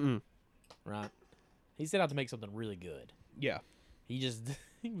 Mm-mm. right? He set out to make something really good. Yeah. He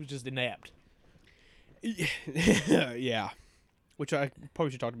was just inept. Yeah. Which I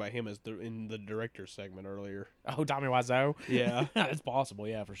probably should talk about him in the director segment earlier. Oh, Tommy Wiseau? Yeah. It's possible,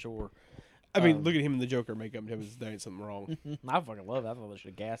 yeah, for sure. I mean, look at him in the Joker makeup and tell me there ain't something wrong. I fucking love that. I thought they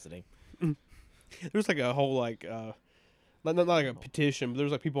should have gassed him. There's like a whole like not like a petition, but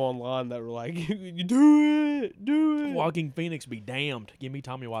there's like people online that were like, "You do it." Joaquin Phoenix be damned. Give me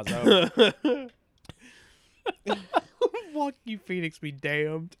Tommy Wiseau. Joaquin Phoenix be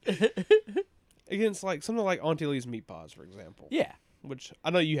damned. Against like something like Auntie Lee's Meat Paws, for example. Yeah. Which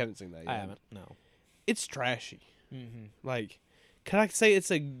I know you haven't seen that yet. I haven't, no. It's trashy. Mm-hmm. Like, can I say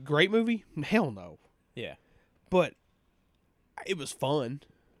it's a great movie? Hell no. Yeah. But it was fun.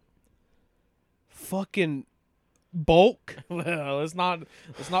 Fucking Bulk. Well, let's not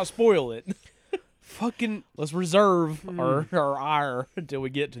spoil it. Fucking Let's reserve our ire until we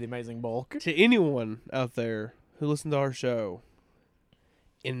get to the Amazing Bulk. to anyone out there who listened to our show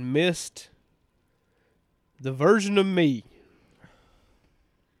and missed the version of me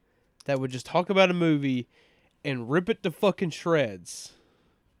that would just talk about a movie and rip it to fucking shreds.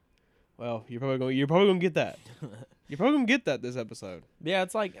 Well, you're probably gonna get that. You're probably gonna get that this episode. Yeah,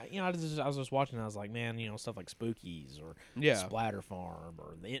 it's like, I was just watching and I was like, man, stuff like Spookies or Yeah. Splatter Farm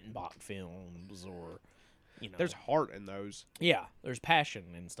or the Ittenbach films or, There's heart in those. yeah, there's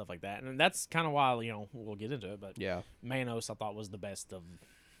passion and stuff like that. And that's kind of why, we'll get into it, but Yeah. Manos I thought was the best of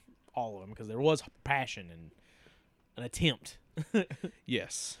all of them because there was passion and an attempt.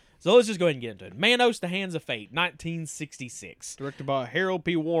 Yes. So let's just go ahead and get into it. Manos, The Hands of Fate, 1966. Directed by Harold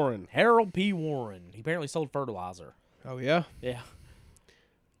P. Warren. Harold P. Warren. He apparently sold fertilizer. Oh yeah. Yeah.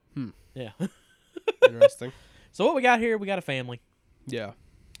 Yeah. Interesting. So what we got here, we got a family. Yeah.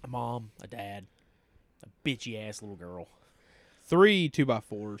 A mom, a dad, a bitchy ass little girl. 3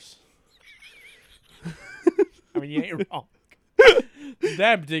 2x4s. I mean, you ain't wrong.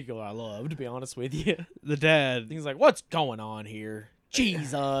 That in particular I love, to be honest with you. The dad. He's like, what's going on here?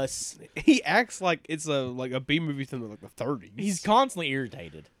 Jesus. He acts like it's a B movie from like the 30s. He's constantly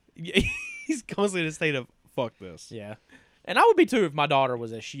irritated. He's constantly in a state of fuck this. Yeah. And I would be too if my daughter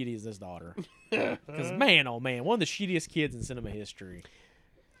was as shitty as this daughter. Because, man, oh man, one of the shittiest kids in cinema history.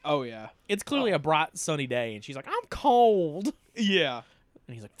 Oh yeah. It's clearly a bright, sunny day, and she's like, I'm cold. Yeah.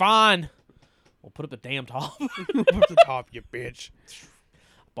 And he's like, fine. We'll put up the damn top. Up the top, you bitch.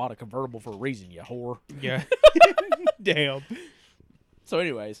 Bought a convertible for a reason, you whore. Yeah. Damn. So,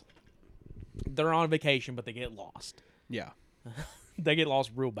 anyways, they're on vacation, but they get lost. Yeah. They get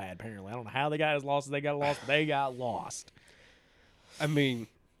lost real bad, apparently. I don't know how they got as lost as they got lost, but they got lost. I mean,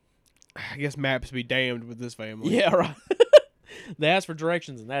 I guess maps be damned with this family. Yeah, right. They ask for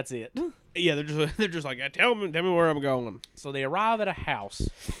directions, and that's it. Yeah, they're just like, tell me where I'm going. So they arrive at a house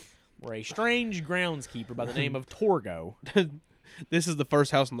where a strange groundskeeper by the name of Torgo. This is the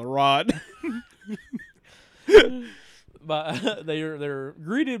first house on the rod. But they're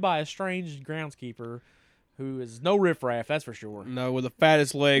greeted by a strange groundskeeper who is no riffraff, that's for sure. No, with the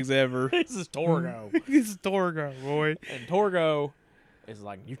fattest legs ever. This is Torgo. This is Torgo, boy. And Torgo is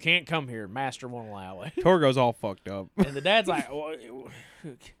like, you can't come here. Master won't allow it. Torgo's all fucked up. And the dad's like,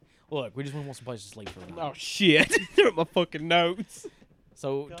 look, we just want some place to sleep for the night. Oh, shit. They're at my fucking notes.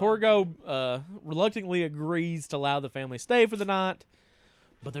 So Torgo reluctantly agrees to allow the family to stay for the night,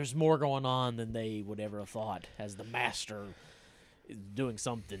 but there's more going on than they would ever have thought, as the master is doing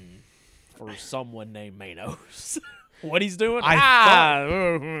something for someone named Manos. What he's doing?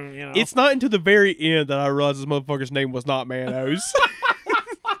 It's not until the very end that I realized this motherfucker's name was not Manos.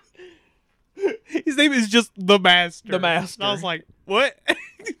 His name is just the Master. The Master. And I was like, what?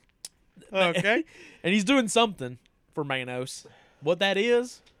 Okay. And he's doing something for Manos. What that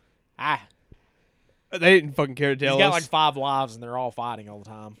is, They didn't fucking care to tell he's got us. like 5 wives and they're all fighting all the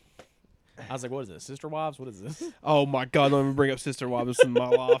time. I was like, what is this? Sister wives? What is this? Oh my god, don't even bring up Sister Wives in my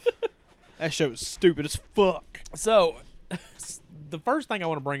life. That show is stupid as fuck. So, the first thing I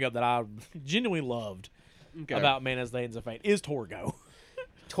want to bring up that I genuinely loved about Manos, the Hands of Fate is Torgo.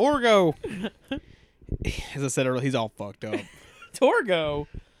 Torgo, as I said earlier, he's all fucked up. Torgo,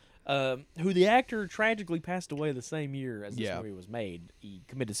 who the actor tragically passed away the same year as this Yeah. movie was made, he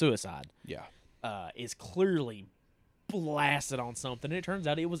committed suicide, Yeah. is clearly blasted on something. And it turns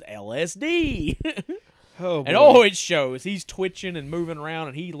out it was LSD. Oh, And boy. it shows. He's twitching and moving around,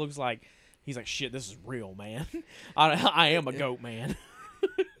 and he looks like, he's like, shit, this is real, man. I am a goat man.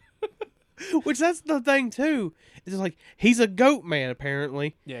 Which that's the thing too. It's like he's a goat man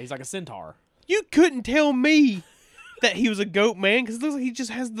apparently. Yeah, he's like a centaur. You couldn't tell me that he was a goat man because it looks like he just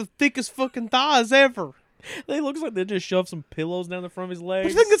has the thickest fucking thighs ever. They looks like they just shoved some pillows down the front of his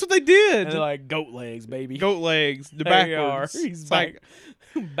legs. I think that's what they did. And they're like goat legs, baby. Goat legs. The There you are. backwards. He's It's back.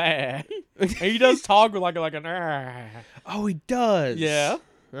 Bad. And he does talk with like an. Oh, he does. Yeah.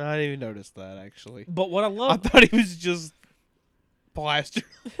 I didn't even notice that actually. But what I I love, thought he was just plastered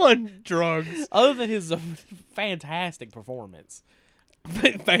on drugs. other than his fantastic performance,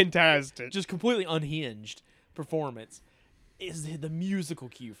 Fantastic. just completely unhinged performance, is the musical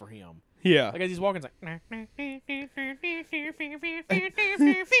cue for him. Yeah. Like as he's walking, it's like.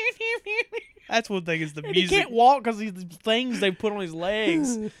 That's one thing is the And he music. can't walk because these things they put on his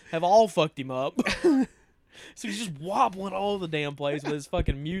legs have all fucked him up. So he's just wobbling all over the damn place with his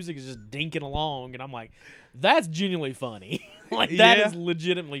fucking music is just dinking along. And I'm like, that's genuinely funny. Like, that Yeah. is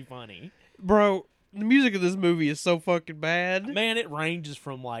legitimately funny. Bro, the music of this movie is so fucking bad. Man, it ranges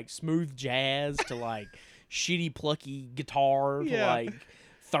from, like, smooth jazz to, like, shitty, plucky guitar to, Yeah. like,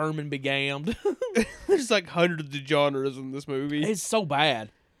 Thurman Begammed. There's like hundreds of genres in this movie. It's so bad.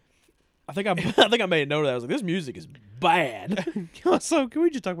 I think I made a note of that. I was like, this music is bad. So, can we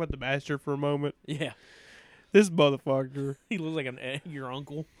just talk about the master for a moment? Yeah. This motherfucker. He looks like your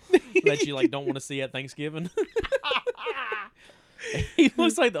uncle that you like don't want to see at Thanksgiving. He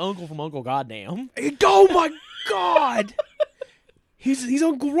looks like the uncle from Uncle Goddamn. Oh my god! He's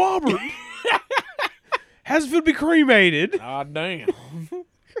Uncle Robert. Hasn't to be cremated. God damn.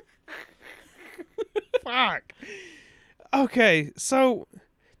 Fuck. Okay, so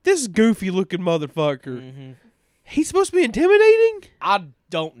this goofy looking motherfucker. He's supposed to be intimidating? I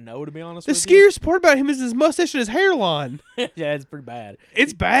don't know, to be honest The with scariest part about him is his mustache and his hairline. you. Yeah, it's pretty bad.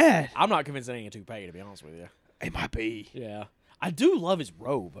 It's bad. I'm not convinced it ain't a toupee, to be honest with you. It might be. Yeah. I do love his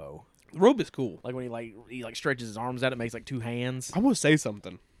robe, though. The robe is cool. Like when he stretches his arms out, it makes like two hands. I want to say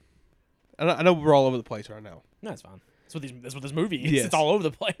something. I know we're all over the place right now. That's fine. That's what this movie is. Yes. It's all over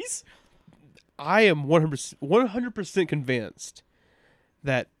the place. I am 100% convinced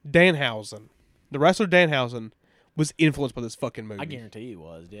that Danhausen, the wrestler Danhausen, was influenced by this fucking movie. I guarantee he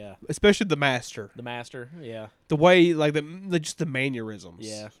was, yeah. Especially the master. The master, yeah. The way, like, just the mannerisms.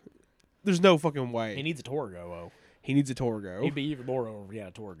 Yeah. There's no fucking way. He needs a Torgo. He needs a Torgo. He'd be even more over, yeah,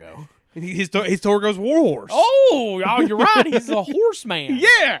 Torgo. His Torgo's Warhorse. Oh, you're right. He's a horseman.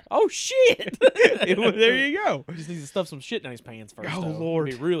 Yeah. Oh, shit. There you go. He just needs to stuff some shit down his pants first. Oh, though. Lord.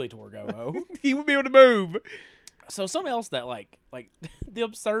 Be really Torgo. He would be able to move. So something else that, like the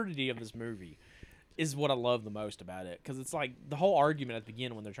absurdity of this movie is what I love the most about it. Because it's like the whole argument at the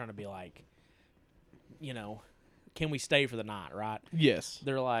beginning when they're trying to be like, you know, can we stay for the night, right? Yes.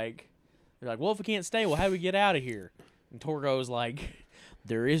 They're like, well, if we can't stay, well, how do we get out of here? And Torgo's like,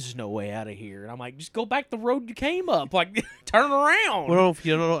 there is no way out of here. And I'm like, just go back the road you came up. Like, turn around. Well, I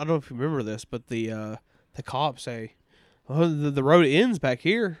don't know if you remember this, but the cops say, "Oh, the road ends back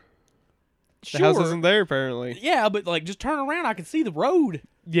here. The house Sure. isn't there, apparently." Yeah, but like, just turn around. I can see the road.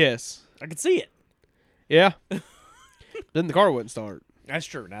 Yes. I can see it. Yeah. Then the car wouldn't start. That's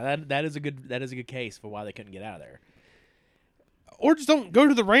true. Now that is a good case for why they couldn't get out of there. Or just don't go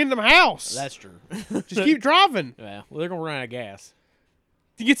to the random house. That's true. Just keep driving. Yeah. Well, they're gonna run out of gas.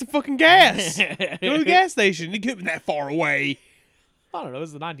 To get some fucking gas. Go to the gas station. You couldn't be that far away. I don't know. It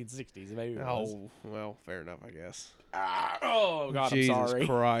was the 1960s. Maybe. It was. Oh, well, fair enough, I guess. Oh God, Jesus I'm sorry.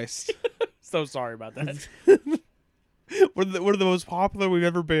 Christ. So sorry about that. We're the most popular we've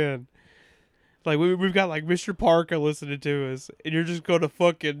ever been. Like, we've got, like, Mr. Parker listening to us, and you're just going to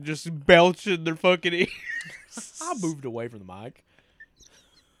fucking just belch in their fucking ears. I moved away from the mic.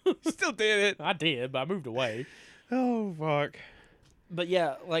 Still did it. I did, but I moved away. Oh, fuck. But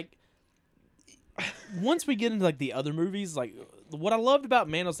yeah, like once we get into like the other movies, like what I loved about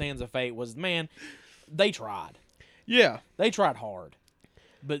Manos Hands of Fate was, man, they tried. Yeah. They tried hard.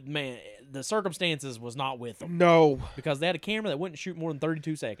 But man, the circumstances was not with them No. because they had a camera that wouldn't shoot more than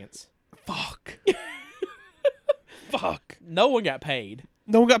 32 seconds. Fuck. Fuck. No one got paid.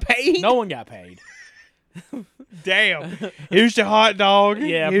 No one got paid? No one got paid. Damn. Here's your hot dog.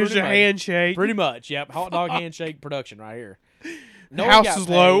 Yeah, Here's pretty your much. handshake. Pretty much, yep. Hot dog handshake production right here. No one House got is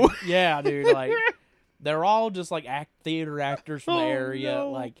paid. low. Yeah, dude. Like they're all just like theater actors from the area.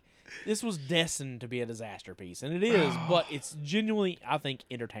 no. Like this was destined to be a disaster piece, and it is. But it's genuinely, I think,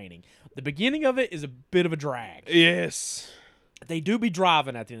 entertaining. The beginning of it is a bit of a drag. Yes. They do be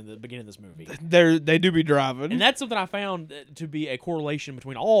driving at the end of the beginning of this movie. They do be driving. And that's something I found to be a correlation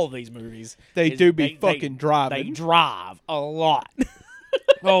between all of these movies. They is do be fucking driving. They drive a lot.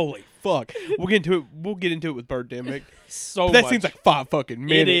 Holy fuck. We'll get into it with Birdemic. So That much. seems like 5 fucking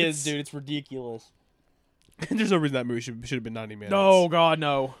minutes. It is, dude. It's ridiculous. There's no reason that movie should have been 90 minutes. No, God,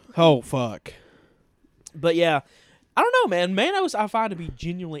 no. Oh, fuck. But yeah, I don't know, man. Manos I find to be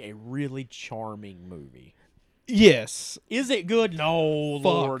genuinely a really charming movie. Yes. Is it good? No,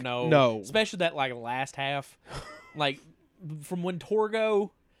 Lord, no. no. Especially that like last half, like from when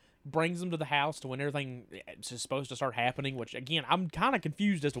Torgo brings him to the house to when everything is supposed to start happening. Which again, I'm kind of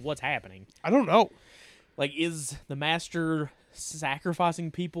confused as to what's happening. I don't know. Like, is the Master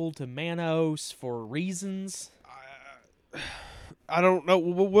sacrificing people to Manos for reasons? I don't know.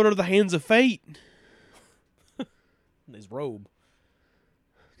 What are the hands of fate? His robe.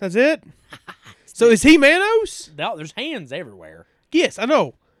 That's it? So is he Manos? No, there's hands everywhere. Yes, I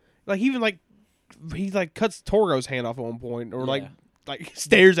know. Like, even, like, he, like, cuts Torgo's hand off at one point. Or, like,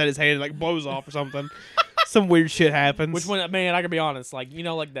 stares at his hand and, like, blows off or something. Some weird shit happens. Which one, man, I can be honest. Like, you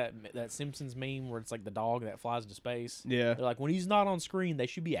know, like that Simpsons meme where it's, like, the dog that flies into space? Yeah. They're like, when he's not on screen, they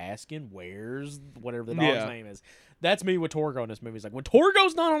should be asking, where's whatever the dog's name is. That's me with Torgo in this movie. It's like, when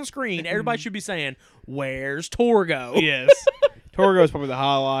Torgo's not on screen, everybody should be saying, where's Torgo? Yes. Torgo's probably the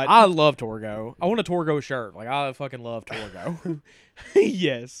highlight. I love Torgo. I want a Torgo shirt. Like, I fucking love Torgo.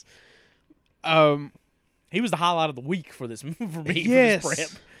 Yes. He was the highlight of the week for this for me. Yes. For this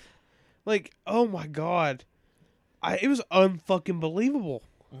prep. Like, oh my god. It was unfucking believable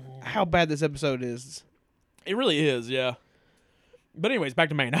how bad this episode is. It really is, yeah. But anyways, back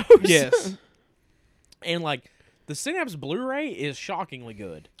to Manos. Yes. And, like, the Synapse Blu-ray is shockingly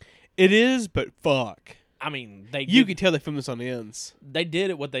good. It is, but fuck. I mean, You could tell they filmed this on the ends. They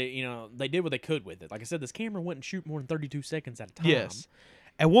did what they did what they could with it. Like I said, this camera wouldn't shoot more than 32 seconds at a time. Yes.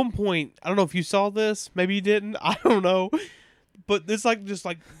 At one point, I don't know if you saw this. Maybe you didn't. I don't know. But it's like just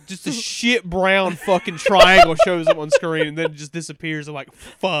a shit brown fucking triangle shows up on screen and then it just disappears. I'm like,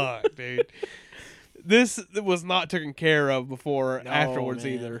 fuck, dude. This was not taken care of before afterwards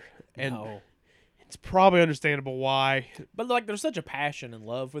man. either. And No. it's probably understandable why. But like, there's such a passion and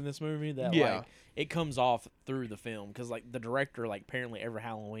love for this movie that like it comes off through the film because like the director, like apparently every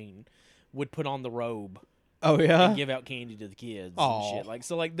Halloween would put on the robe Oh, yeah? and give out candy to the kids Aw. and shit. Like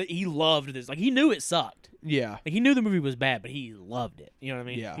so, like he loved this. Like he knew it sucked. Yeah. Like he knew the movie was bad, but he loved it. You know what I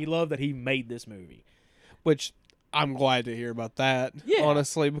mean? Yeah. He loved that he made this movie. Which I'm glad to hear about that, Yeah.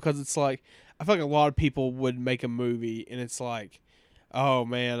 honestly, because it's like, I feel like a lot of people would make a movie and it's like, oh,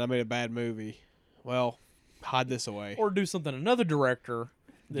 man, I made a bad movie. Well, hide this away. Or do something another director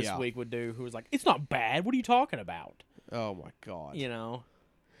this Yeah. week would do who was like, it's not bad. What are you talking about? Oh, my God. You know?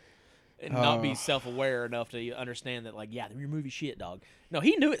 And not be self-aware enough to understand that, like, yeah, your movie's shit, dog. No,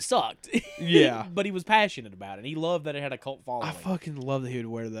 he knew it sucked. Yeah. But he was passionate about it. He loved that it had a cult following. I fucking love that he would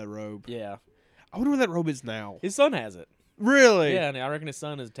wear that robe. Yeah. I wonder where that robe is now. His son has it. Really? Yeah, and I reckon his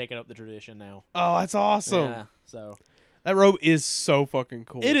son has taken up the tradition now. Oh, that's awesome. Yeah, so. That robe is so fucking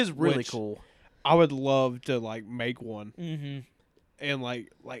cool. It is really which cool. I would love to, like, make one. Mm-hmm. And,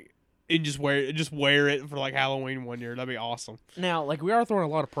 and just wear it for, like, Halloween one year. That'd be awesome. Now, like, we are throwing a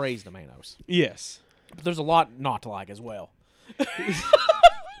lot of praise to Manos. Yes. But there's a lot not to like as well.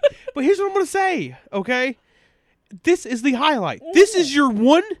 But here's what I'm going to say, okay? This is the highlight. This is your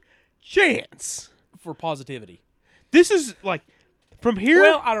one chance. For positivity. This is, like, from here.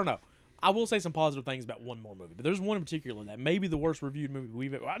 Well, I don't know. I will say some positive things about one more movie, but there's one in particular that may be the worst reviewed movie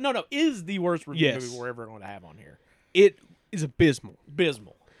we've ever... No, is the worst reviewed movie we're ever going to have on here. It is abysmal.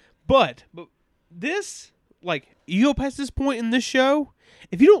 Abysmal. But this, like, you go past this point in this show,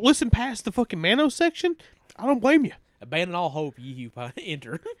 if you don't listen past the fucking Manos section, I don't blame you. Abandon all hope, ye who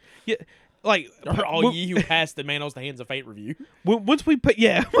enter. Yeah, like, Or all ye who pass the Manos the Hands of Fate review. once we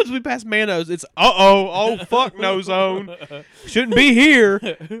pass Manos, it's oh fuck no zone. Shouldn't be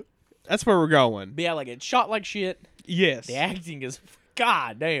here. That's where we're going. But yeah, like, it's shot like shit. Yes. The acting is,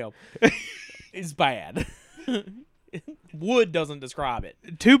 god damn, it's bad. Wood doesn't describe it.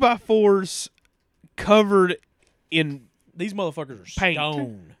 2x4s covered in These motherfuckers are paint.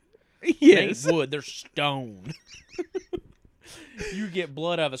 stone. Yes. They ain't wood, they're stone. You get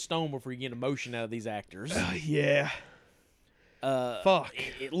blood out of a stone before you get emotion out of these actors. Yeah. Fuck.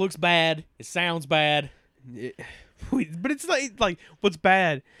 It looks bad. It sounds bad. But it's like what's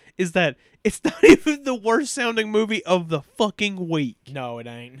bad is that it's not even the worst sounding movie of the fucking week. No, it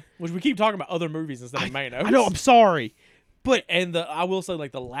ain't. Which we keep talking about other movies instead of Manos. I know, I'm sorry. But I will say,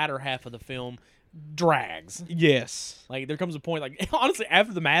 like, the latter half of the film drags. Yes. Like, there comes a point, like, honestly,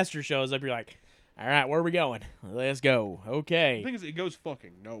 after the master shows up, you're like, all right, where are we going? Let's go. The Okay. thing is, it goes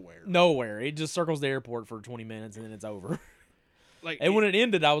fucking nowhere. Nowhere. It just circles the airport for 20 minutes and then it's over. Like, And when it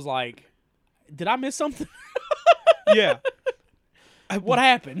ended, I was like, did I miss something? yeah. What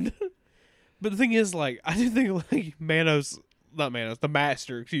happened? But the thing is, like, I do think, like, the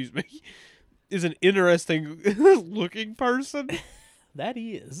Master, excuse me, is an interesting looking person. That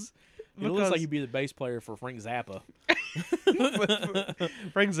is. He looks like he'd be the bass player for Frank Zappa.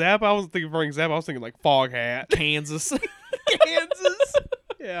 Frank Zappa. I wasn't thinking Frank Zappa. I was thinking like Foghat. Kansas. Kansas.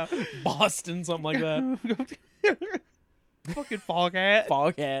 Yeah. Boston, something like that. Fucking Foghat.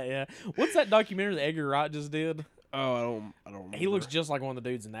 Foghat, yeah. What's that documentary that Edgar Wright just did? Oh, I don't remember. He looks just like one of the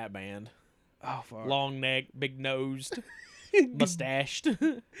dudes in that band. Oh fuck. Long neck, big nosed, mustached.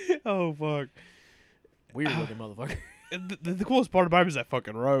 Oh fuck. Weird looking motherfucker. The coolest part about him is that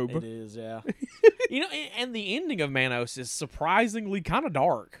fucking robe. It is, yeah. And the ending of Manos is surprisingly kind of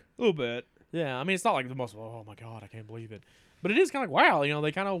dark. A little bit. Yeah, I mean, it's not like the most, oh my god, I can't believe it. But it is kind of like, wow,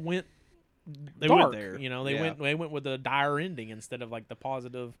 they kind of went dark. Went there. They went with a dire ending instead of like the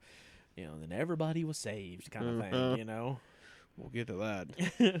positive, then everybody was saved kind of thing, We'll get to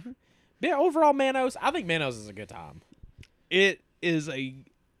that. Yeah, overall, Manos, I think Manos is a good time. It is a...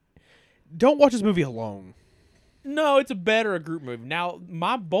 Don't watch this movie alone. No, it's a group movie. Now,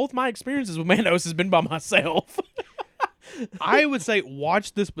 both my experiences with Manos has been by myself. I would say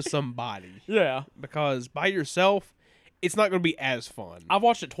watch this with somebody. Yeah. Because by yourself, it's not going to be as fun. I've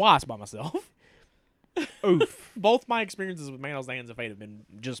watched it twice by myself. Oof. Both my experiences with Manos, the Hands of Fate have been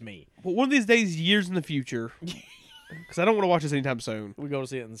just me. But one of these days, years in the future, because I don't want to watch this anytime soon. We go to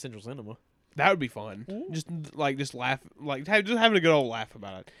see it in the Central Cinema. That would be fun. Just laugh, just having a good old laugh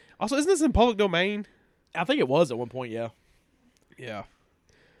about it. Also, isn't this in public domain? I think it was at one point, yeah. Yeah.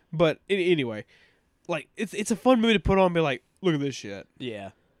 But anyway, it's a fun movie to put on and be like, look at this shit.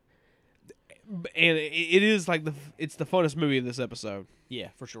 Yeah. And it is it's the funnest movie of this episode. Yeah,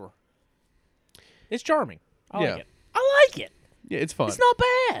 for sure. It's charming. I Yeah. like it. I like it. Yeah, it's fun. It's not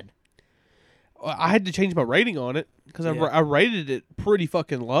bad. I had to change my rating on it because Yeah. I rated it pretty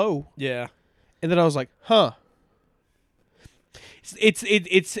fucking low, Yeah. and then I was like, huh.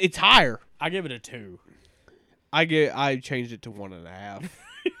 It's higher. I give it a 2. I changed it to 1.5.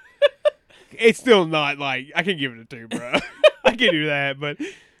 It's still not I can't give it a 2, bro. I can't do that. But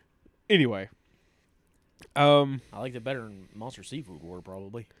anyway, I liked it better than Monster Seafood War,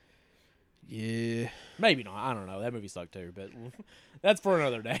 probably. yeah, Maybe not. I don't know. That movie sucked too, but that's for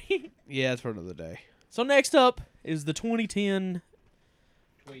another day. yeah, it's for another day. So next up is the 2010.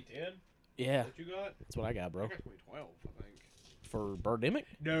 2010. Yeah, What you got? that's what I got, bro. 2012, I think. For Birdemic.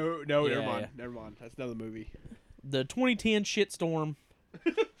 No, Yeah, never mind. yeah. Never mind. That's another movie. The 2010 shitstorm,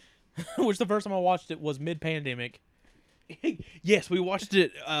 which the first time I watched it was mid-pandemic. Yes, we watched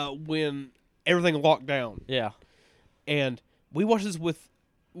it when everything locked down, Yeah. and we watched this with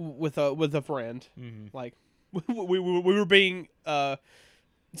a friend. Mm-hmm. Like we were being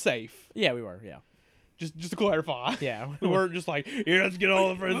safe. Yeah, we were. Yeah. Just to clarify. Yeah. We weren't just like, yeah, let's get all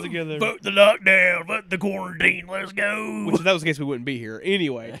the friends together. Vote the lockdown. Vote the quarantine. Let's go. Which if that was the case, we wouldn't be here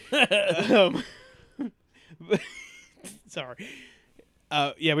anyway. Sorry.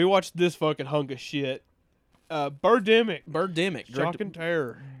 Yeah, we watched this fucking hunk of shit. Birdemic. Birdemic. Shock and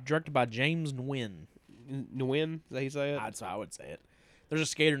Terror. Directed by James Nguyen. Nguyen, is that how you say it? That's how I would say it. There's a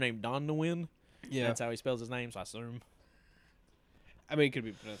skater named Don Nguyen. Yeah. That's how he spells his name, so I assume. I mean, it could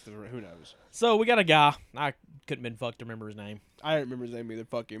be pronounced different. Who knows? So we got a guy. I couldn't been fucked to remember his name. I don't remember his name either.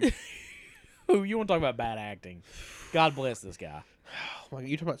 Fuck him. Ooh, you want to talk about bad acting? God bless this guy. Oh my God,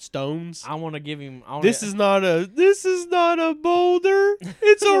 you talking about stones? I want to give him. This is not a boulder.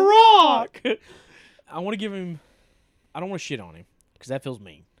 It's a rock. I want to give him. I don't want to shit on him because that feels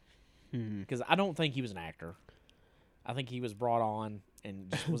mean. Mm-hmm. Because I don't think he was an actor. I think he was brought on and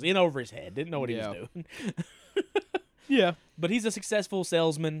just was in over his head. Didn't know what he was doing. Yeah. But he's a successful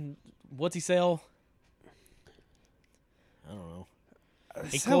salesman. What's he sell? I don't know.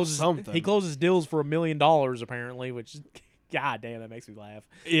 He closes something. He closes deals for $1 million apparently, which is, god damn, that makes me laugh.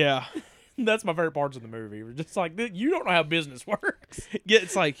 Yeah. That's my favorite parts of the movie. We're just like, you don't know how business works. Yeah,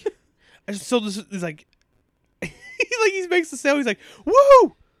 it's like I just sold this. It's like he makes the sale. He's like,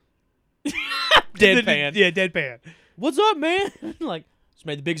 woo! Deadpan. Yeah, deadpan. What's up, man? Like, just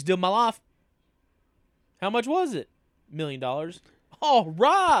made the biggest deal of my life. How much was it? $1 million. All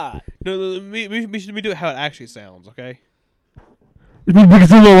right. No, let me do it how it actually sounds. Okay. It's my biggest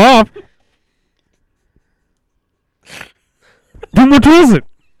deal of my life. How much was it?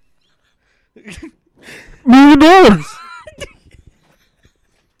 $1 million.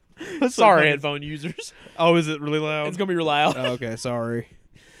 Sorry, headphone users. Oh, is it really loud? It's gonna be real loud. Oh, okay, sorry.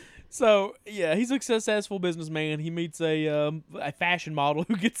 So yeah, he's a successful businessman. He meets a fashion model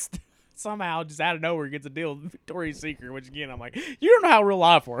who gets somehow just out of nowhere gets a deal with Victoria's Secret. Which again, I'm like, you don't know how real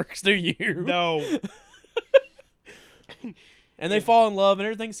life works, do you? No. And they fall in love, and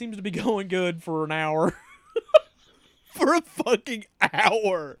everything seems to be going good for an hour. For a fucking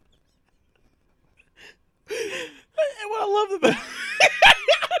hour. And what I love about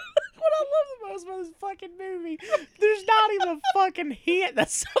most about this fucking movie. There's not even a fucking hint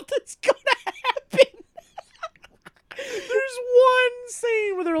that something's gonna happen. There's one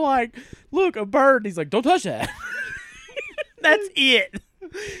scene where they're like, look, a bird. And he's like, don't touch that. That's it.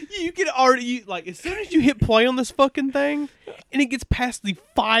 You can already, as soon as you hit play on this fucking thing, and it gets past the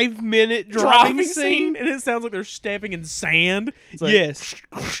 5-minute driving scene, and it sounds like they're stepping in sand. It's like, yes.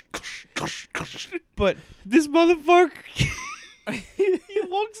 But this motherfucker, he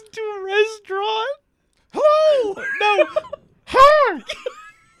walks into a restaurant. Hello! No! Hi!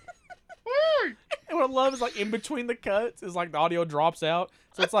 And what I love is, like, in between the cuts, is like the audio drops out.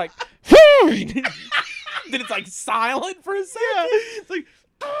 So it's like, then it's like silent for a second. Yeah. It's like,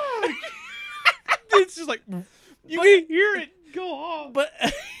 it's just like, you can hear it go off. But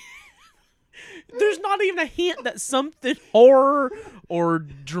there's not even a hint that something horror or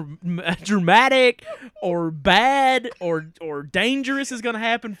dramatic or bad or dangerous is going to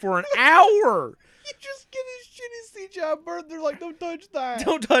happen for an hour. You just get a shitty CGI bird. They're like, don't touch that.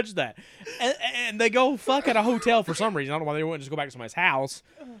 Don't touch that. And they go fuck at a hotel for some reason. I don't know why they wouldn't just go back to somebody's house.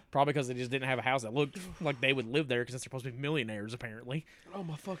 Probably because they just didn't have a house that looked like they would live there because they're supposed to be millionaires, apparently. Oh,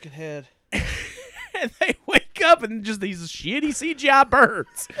 my fucking head. And they wake up and just these shitty CGI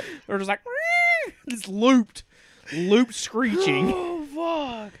birds. They're just like, just looped screeching.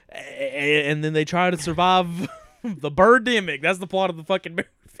 Oh, fuck. And then they try to survive the birdemic. That's the plot of the fucking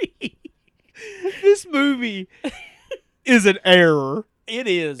movie. This movie is an error. It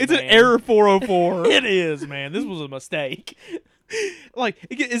is. It's an error 404. It is, man. This was a mistake.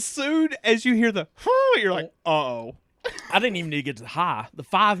 As soon as you hear the, you're like, uh-oh. I didn't even need to get to the high. The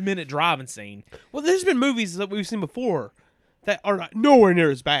 5-minute driving scene. Well, there's been movies that we've seen before that are not nowhere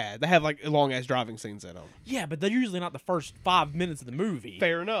near as bad. They have long-ass driving scenes in them. Yeah, but they're usually not the first 5 minutes of the movie.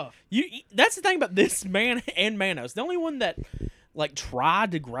 Fair enough. That's the thing about this man and Manos. The only one that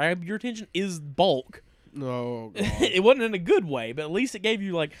tried to grab your attention is Bulk. Oh, God. It wasn't in a good way, but at least it gave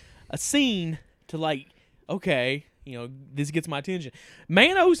you a scene to okay, this gets my attention.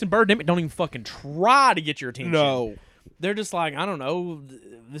 Manos and Birdemic don't even fucking try to get your attention. No. They're just like, I don't know,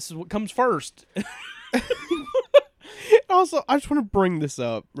 this is what comes first. Also, I just want to bring this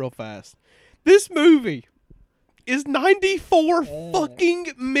up real fast. This movie is 94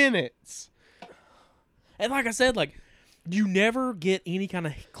 fucking minutes. And like I said, you never get any kind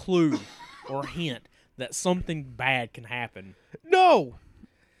of clue or hint that something bad can happen. No.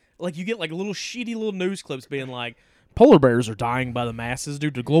 You get little shitty little news clips being like, polar bears are dying by the masses due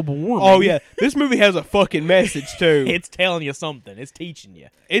to global warming. Oh, yeah. This movie has a fucking message, too. It's telling you something. It's teaching you.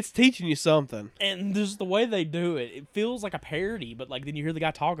 It's teaching you something. And just the way they do it, it feels like a parody, but then you hear the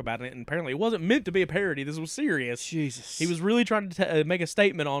guy talk about it, and apparently it wasn't meant to be a parody. This was serious. Jesus. He was really trying to make a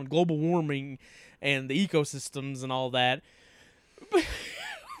statement on global warming and the ecosystems and all that. But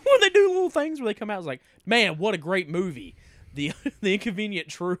when they do little things where they come out, it's like, man, what a great movie. The Inconvenient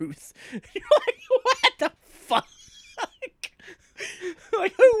Truth. You're like, what the fuck?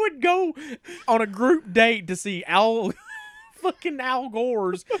 Who would go on a group date to see Al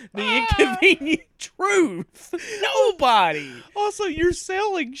Gore's The Inconvenient Truth? Nobody. Also, you're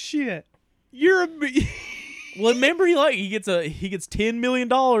selling shit. You're a... Well, remember he gets $10 million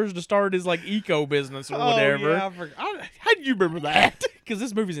to start his eco business or whatever. Yeah, I forgot. How did you remember that? Because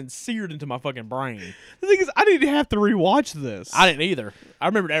this movie's seared into my fucking brain. The thing is, I didn't have to rewatch this. I didn't either. I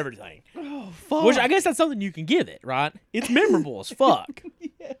remembered everything. Oh, fuck. Which I guess that's something you can give it, right? It's memorable as fuck.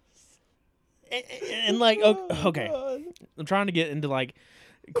 Yes. And okay, God. I'm trying to get into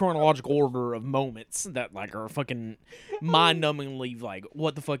chronological order of moments that are fucking mind-numbingly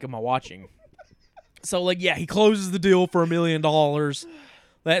what the fuck am I watching? So yeah, he closes the deal for $1 million.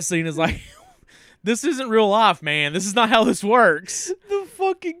 That scene is this isn't real life, man. This is not how this works. The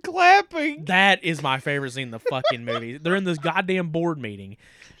fucking clapping. That is my favorite scene in the fucking movie. They're in this goddamn board meeting.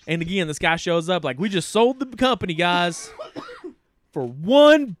 And again, this guy shows up we just sold the company, guys, for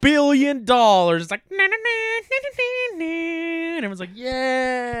 $1 billion. It's like, and everyone's like,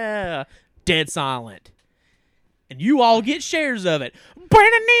 yeah. Dead silent. And you all get shares of it.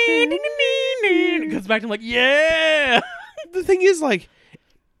 It comes back to yeah. The thing is,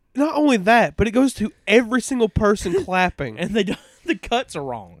 not only that, but it goes to every single person clapping. And the cuts are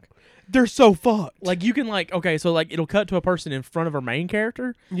wrong. They're so fucked. You can okay, so it'll cut to a person in front of our main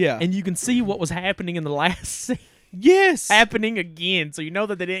character. Yeah. And you can see what was happening in the last scene. Yes. Happening again, so you know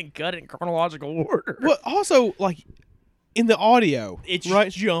that they didn't cut it in chronological order. Well, also, in the audio, it's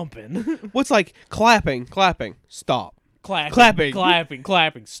right? Jumping. What's clapping, stop. Clapping,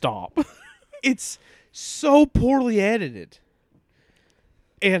 stop. It's so poorly edited.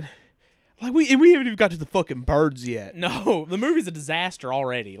 And Like we haven't even got to the fucking birds yet. No, the movie's a disaster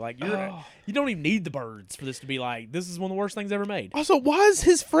already. Like Oh. you don't even need the birds for this to be like this is one of the worst things ever made. Also, why is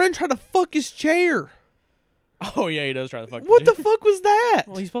his friend trying to fuck his chair? Oh yeah, he does try to fuck. What the dude. fuck was that?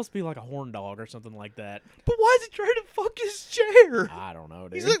 Well, he's supposed to be like a horn dog or something like that. But why is he trying to fuck his chair? I don't know,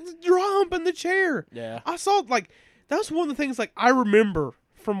 dude. He's like dry humping the chair. Yeah. I saw like that was one of the things like I remember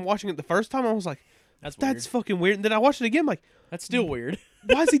from watching it the first time. I was like, That's that's weird. fucking weird. And then I watched it again, like, That's still weird.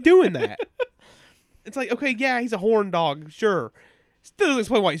 why is he doing that? It's like, okay, yeah, he's a horn dog, sure. Still doesn't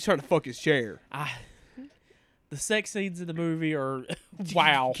explain why he's trying to fuck his chair. The sex scenes in the movie are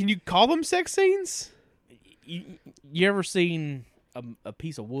wow. Can you call them sex scenes? You ever seen a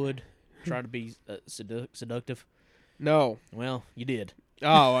piece of wood try to be seductive? No. Well, you did.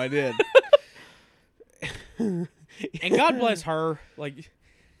 Oh, I did. And God bless her. Like,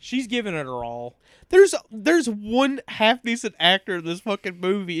 she's giving it her all. There's one half decent actor in this fucking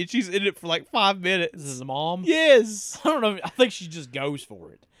movie, and she's in it for like 5 minutes. This is a mom. Yes. I don't know. I think she just goes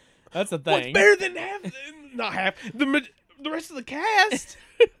for it. That's the thing. What's better than half? Not half. The rest of the cast.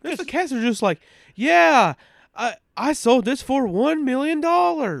 The rest of the cast are just like, yeah, I sold this for $1 million.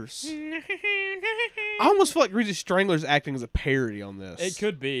 I almost feel like Regis Strangler's acting as a parody on this. It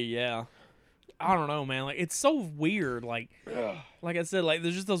could be, yeah. I don't know, man. Like, it's so weird. Like I said, like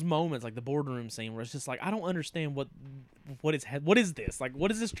there's just those moments, like the boardroom scene, where it's just like I don't understand what is this? Like, what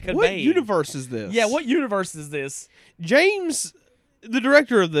is this conveying? What universe is this? Yeah, what universe is this? James, the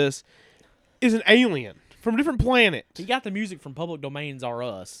director of this, is an alien from a different planet. He got the music from Public Domains R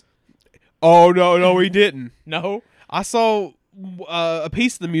Us. Oh no, he didn't. No, I saw a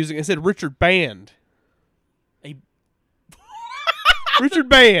piece of the music and it said Richard Band. Richard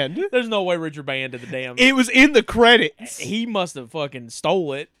Band. There's no way Richard Band did the damn. It was in the credits. He must have fucking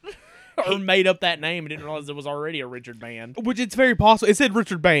stole it or made up that name and didn't realize it was already a Richard Band. Which it's very possible. It said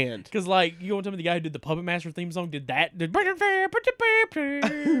Richard Band. Because, like, you want to tell me the guy who did the Puppet Master theme song did that?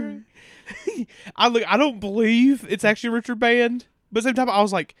 I don't believe it's actually Richard Band. But at the same time, I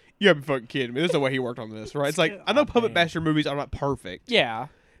was like, you gotta be fucking kidding me. There's no way he worked on this, right? It's like, I know Puppet Master movies are not perfect. Yeah.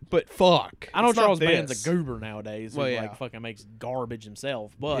 But fuck. I know it's not Charles this. Band's a goober nowadays who, Well, yeah. like, fucking makes garbage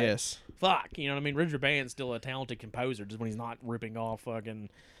himself. But, Yes. fuck, you know what I mean? Richard Band's still a talented composer just when he's not ripping off fucking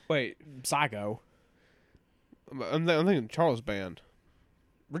Wait, Psycho. I'm thinking Charles Band.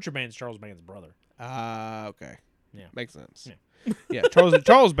 Richard Band's Charles Band's brother. Okay. Yeah. Makes sense. Yeah. Yeah,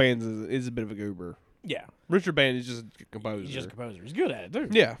 Charles Band is a bit of a goober. Yeah. Richard Band is just a composer. He's just a composer. He's good at it, too.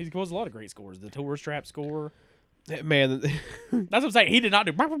 Yeah. He composed a lot of great scores. The Tourist Trap score. Man, That's what I'm saying. He did not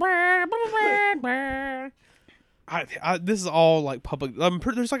do. this is all like public.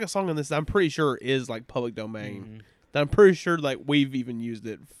 There's like a song on this that I'm pretty sure is like public domain. That I'm pretty sure like we've even used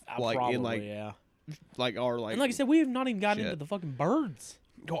it like Probably, in like yeah. like our like. And like I said, we have not even gotten shit. into the fucking birds.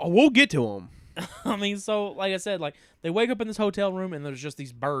 We'll get to them. I mean, so like I said, like they wake up in this hotel room and there's just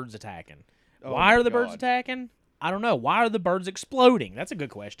these birds attacking. Oh Why my are the birds God. attacking? I don't know. Why are the birds exploding? That's a good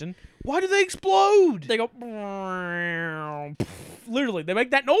question. Why do they explode? They go literally. They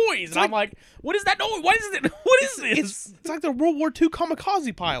make that noise, and I'm like, "What is that noise? What is it? What is this?" It's like the World War II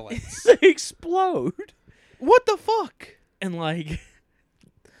kamikaze pilots. They explode, What the fuck? and like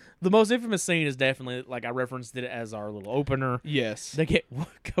the most infamous scene is definitely like I referenced it as our little opener. Yes, They get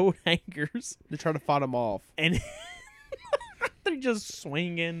coat hangers, they're trying to fight them off. and they're just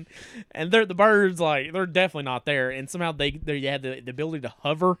swinging, and the birds like they're definitely not there, and somehow they had the ability to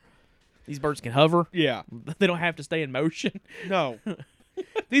hover. These birds can hover. Yeah, They don't have to stay in motion. no.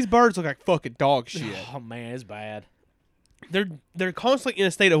 These birds look like fucking dog shit. Oh man, it's bad. They're constantly in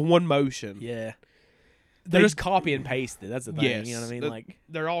a state of one motion. Yeah, they're just copy and pasted. That's the thing. Yes, You know what I mean? They're-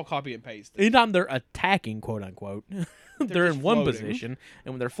 they're all copy and paste. anytime they're attacking, quote unquote, they're just in one floating. position,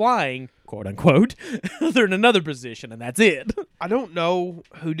 and when they're flying, quote unquote, they're in another position, and that's it. I don't know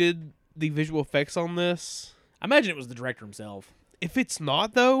who did the visual effects on this. I imagine it was the director himself. If it's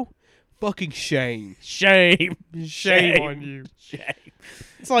not though, fucking shame. Shame, Shame on you. Shame.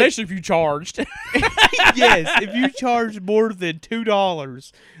 It's like Especially if you charged. yes, if you charge more than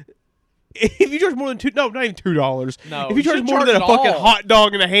 $2. If you charge more than not even $2. No, if you you charge should more charge than a it fucking all. hot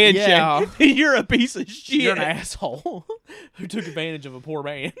dog and a handshake, Yeah. you're a piece of shit. You're an asshole who took advantage of a poor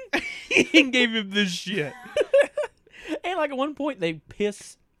man. and gave him this shit. And like at one point they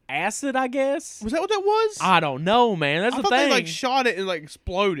piss acid, I guess. Was that what that was? I don't know, man. That's I the thought thing. they like shot it and like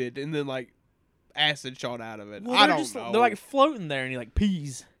exploded, and then like acid shot out of it. Well, I they're don't just, know. They're like floating there, and he like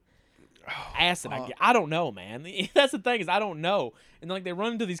pees acid. I don't know, man. That's the thing is I don't know. And like they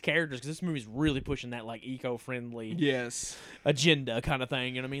run into these characters because this movie's really pushing that like eco-friendly yes. agenda kind of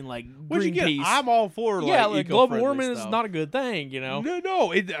thing. You know what I mean? Like Once you get, Greenpeace. I'm all for like yeah, like global eco-friendly warming stuff. is not a good thing. You know?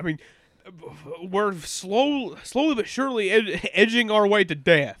 No. I mean, we're slowly but surely edging our way to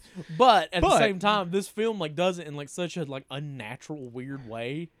death. But at the same time, this film like does it in like such a like unnatural, weird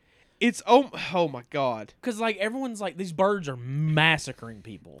way. It's oh my god. Because like everyone's like these birds are massacring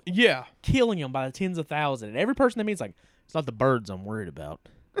people, Yeah. killing them by the tens of thousands, and every person they meet is like, it's not the birds I'm worried about.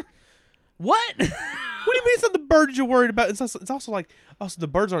 What? What do you mean it's not the birds you're worried about? It's also like the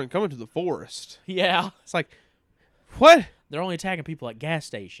birds aren't coming to the forest. Yeah, It's like what? they're only attacking people at gas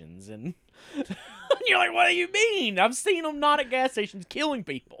stations, and you're like, what do you mean? I've seen them not at gas stations killing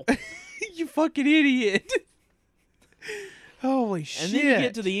people. You fucking idiot. Holy shit. And then you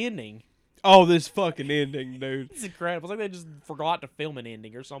get to the ending. Oh, this fucking ending, dude. It's incredible. It's like they just forgot to film an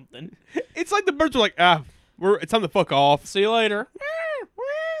ending or something. It's like the birds are like, it's time to fuck off. See you later.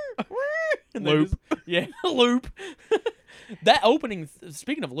 And they Loop. Loop. That opening,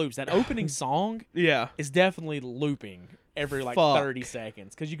 speaking of loops, that opening song Yeah. is definitely looping every like Fuck. 30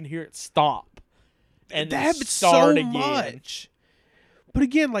 seconds because you can hear it stop and That then happens start so again. much. But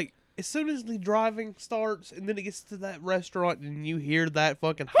again, like, as soon as the driving starts and then it gets to that restaurant and you hear that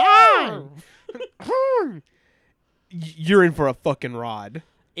fucking you're in for a fucking ride.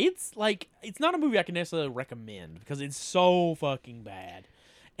 It's like, it's not a movie I can necessarily recommend because it's so fucking bad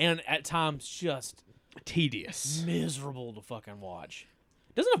and at times just Tedious. miserable to fucking watch.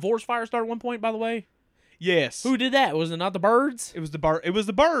 Doesn't a forest fire start at one point, by the way? Yes. Who did that? Was it not the birds? It was the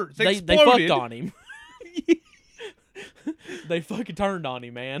birds. They exploded. fucked on him. They fucking turned on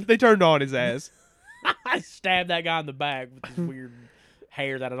him, man. They turned on his ass. I stabbed that guy in the back with this weird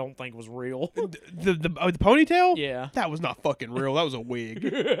hair that I don't think was real. The ponytail? Yeah. That was not fucking real. That was a wig.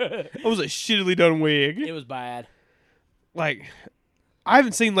 That was a shittily done wig. It was bad. Like, I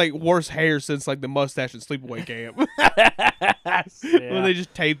haven't seen like worse hair since like the mustache and sleepaway camp. When they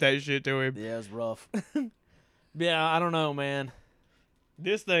just taped that shit to him. Yeah, it was rough. Yeah, I don't know, man.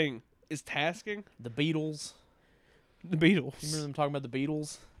 This thing is tasking The Beatles. the Beatles. You remember them talking about the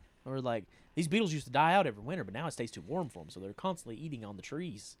Beatles? Or like, these beetles used to die out every winter, but now it stays too warm for them, so they're constantly eating on the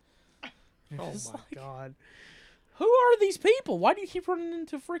trees. Oh It's my like, god. who are these people? Why do you keep running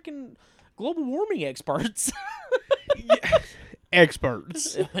into freaking global warming experts?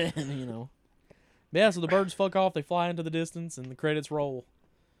 Experts. You know. Yeah, so the birds fuck off, they fly into the distance, and the credits roll.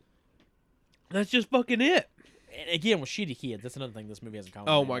 That's just fucking it. And again, with shitty kids, that's another thing this movie has in common.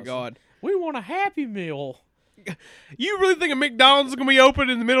 Oh with my us. god. We want a Happy Meal. You really think a McDonald's is gonna be open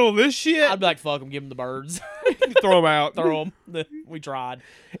in the middle of this shit? I'd be like, fuck them, give them the birds. Throw them out. Throw them. We tried.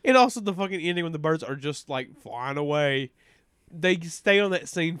 And also the fucking ending when the birds are just like flying away. They stay on that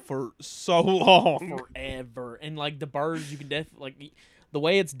scene for so long. Forever. And like the birds, you can definitely, like, the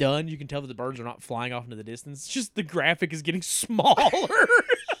way it's done, you can tell that the birds are not flying off into the distance. It's just the graphic is getting smaller.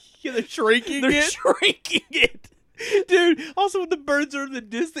 Yeah, they're shrinking They're it. shrinking it. Dude, also when the birds are in the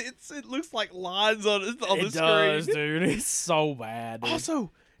distance, it looks like lines on the It screen. does, dude. It's so bad. Dude. Also,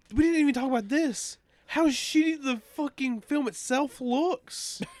 we didn't even talk about this. How shitty the fucking film itself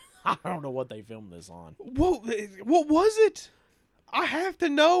looks. I don't know what they filmed this on. What was it? I have to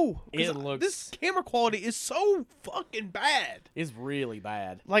know. 'Cause It looks- This camera quality is so fucking bad. It's really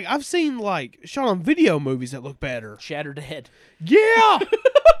bad. Like, I've seen, like, shot on video movies that look better. Shatter Dead. Yeah!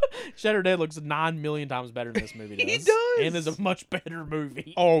 Shatter Dead looks 9 million times better than this movie does. It does. And is a much better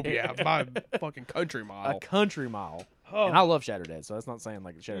movie. Oh, yeah, by fucking country mile. A country mile. Oh. And I love Shatter Dead, so that's not saying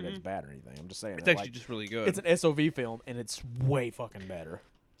like Shatter Dead's bad or anything. I'm just saying It's that, actually like, just really good. it's an SOV film, and it's way fucking better.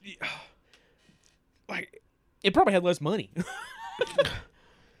 like, It probably had less money.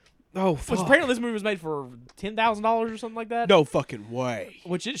 oh, Which fuck. apparently this movie was made for $10,000 or something like that. No fucking way.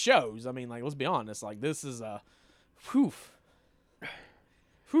 Which it shows. I mean, like, let's be honest. Like, this is a... Whew.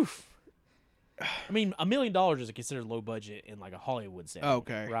 I mean, $1 million is considered low budget in, like, a Hollywood setting.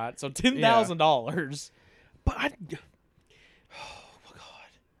 Okay. Right? So $10,000... But oh my god,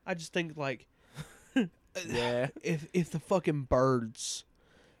 I just think like, Yeah. if the fucking birds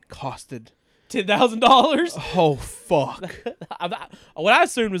costed $10,000? oh fuck, What I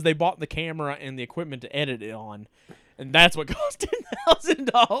assumed was they bought the camera and the equipment to edit it on, and that's what cost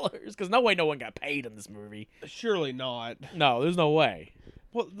 $10,000. Because no way no one got paid in this movie. surely not. No, there's no way.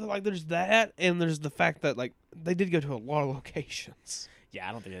 Well, like there's that, and there's the fact that like they did go to a lot of locations. Yeah,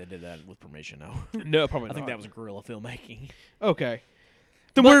 I don't think they did that with permission, no. No, probably I think that was guerrilla filmmaking. okay.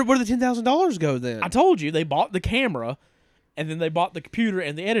 Then where did the $10,000 go then? I told you, they bought the camera, and then they bought the computer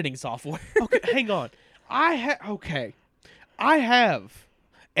and the editing software. Okay, hang on. I have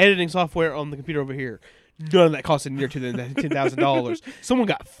editing software on the computer over here. None of that costed near to the $10,000. Someone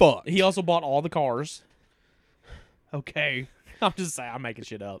got fucked. He also bought all the cars. Okay. I'm just saying, I'm making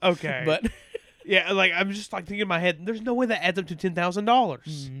shit up. Okay. But Yeah, like I'm just like thinking in my head, there's no way that adds up to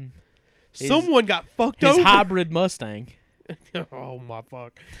 $10,000. Someone got fucked His over. hybrid Mustang. Oh my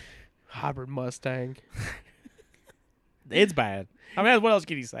fuck. Hybrid Mustang. It's bad. I mean, what else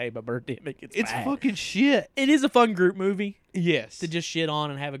can you say about Birdemic? It's bad. fucking shit. It is a fun group movie Yes. to just shit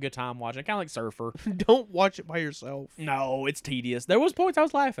on and have a good time watching. Kind of like Surfer. Don't watch it by yourself. No, it's tedious. There was points I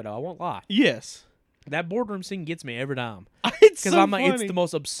was laughing though. I won't lie. Yes. That boardroom scene gets me every time It's because so I'm like, it's funny. the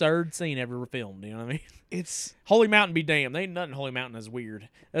most absurd scene ever filmed. You know what I mean? It's Holy Mountain be damned. There ain't nothing Holy Mountain as weird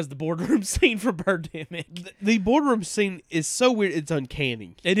as the boardroom scene for Birdemic. the boardroom scene is so weird. It's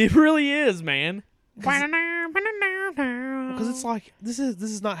uncanny And it really is, man. because it's like this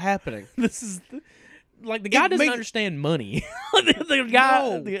is not happening. This is like the guy doesn't makes- understand money. the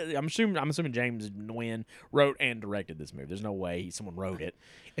guy, No. I'm assuming James Nguyen wrote and directed this movie. There's no way someone wrote it.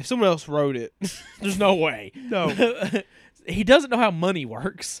 If someone else wrote it, There's no way. no. He doesn't know how money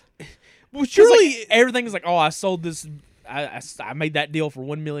works. Well, 'Cause, surely like, everything's like, oh, I sold this. I made that deal for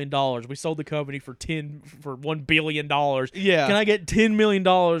 $1 million. We sold the company for $1 billion. Yeah. Can I get $10 million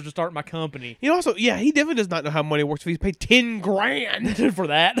to start my company? he also he definitely does not know how money works if he's paid $10,000 For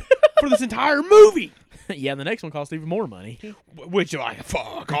that? for this entire movie. Yeah, and the next one costs even more money. Which like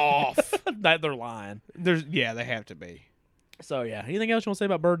fuck off. That they're lying. They have to be. So yeah, anything else you want to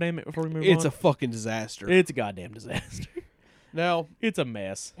say about Birdemic before we move It's on? a fucking disaster. It's a goddamn disaster. Now, It's a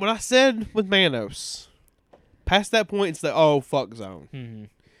mess. when I said with Manos, past that point, it's the oh fuck zone. Mm-hmm.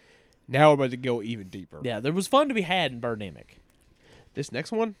 Now we're about to go even deeper. Yeah, there was fun to be had in Birdemic. This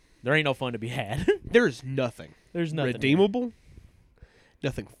next one, There ain't no fun to be had. there is nothing There's nothing redeemable,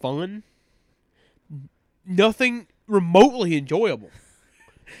 nothing fun, nothing remotely enjoyable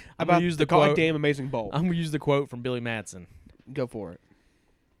I'm gonna about use the the quote. goddamn amazing bowl. I'm gonna use the quote from Billy Madsen. Go for it.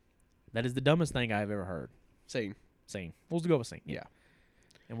 That is the dumbest thing I've ever heard. Scene. Seen. We'll just go with seen. Yeah.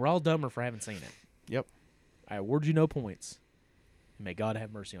 And we're all dumber for having seen it. Yep. I award you no points. And may God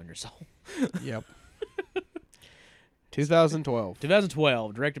have mercy on your soul. Yep. 2012,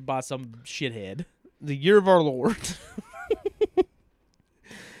 2012, directed by some shithead. the year of our Lord.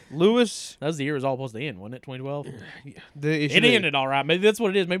 Lewis, That was the year it was all supposed to end, wasn't it? 2012. the issue It ended all right. Maybe that's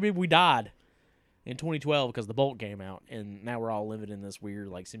what it is. Maybe we died in 2012 because the Bolt came out, and now we're all living in this weird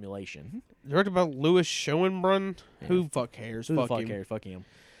like simulation. directed by Louis Schoenbrunn. Who fuck cares? Who the fuck cares? Fuck him.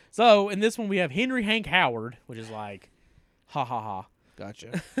 So in this one we have Henry Hank Howard, which is like, ha ha ha.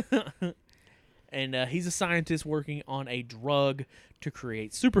 Gotcha. And he's a scientist working on a drug to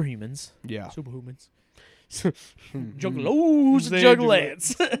create superhumans. Yeah. Superhumans. Juggalos, They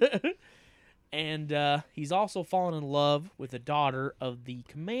juggalettes. And he's also fallen in love with the daughter of the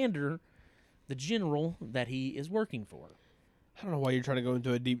commander, the general that he is working for. I don't know why you're trying to go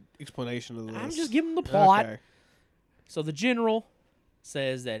into a deep explanation of this. I'm just giving the plot. Okay. So the general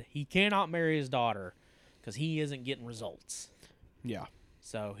says that he cannot marry his daughter because he isn't getting results. Yeah.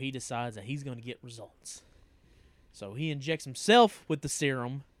 So he decides that he's going to get results. So he injects himself with the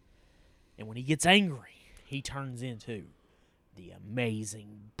serum, and when he gets angry, he turns into the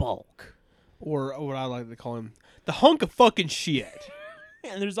amazing Bulk. Or what I like to call him, the hunk of fucking shit.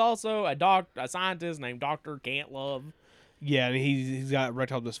 And there's also a scientist named Dr. Can't Love. Yeah, and he's got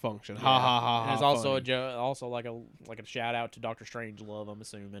erectile dysfunction. Ha ha ha. And there's ha, also funny. also like a shout out to Dr. Strange Love, I'm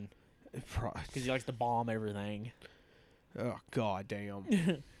assuming, because he likes to bomb everything. Oh god damn.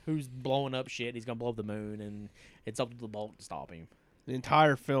 Who's blowing up shit? He's gonna blow up the moon, and it's up to the Bulk to stop him. The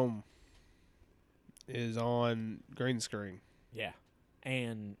entire film is on green screen. Yeah,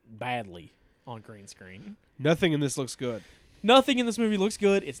 and badly on green screen. Nothing in this looks good. Nothing in this movie looks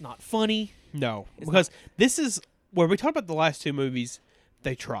good. It's not funny. No, It's because this is where we talked about the last two movies.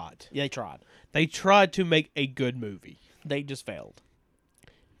 They tried. Yeah, they tried. They tried to make a good movie. They just failed.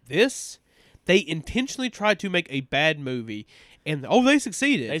 This, they intentionally tried to make a bad movie, and they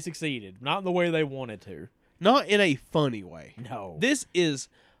succeeded. They succeeded, not in the way they wanted to. Not in a funny way. No. This is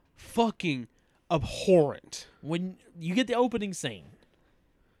fucking abhorrent. When you get the opening scene,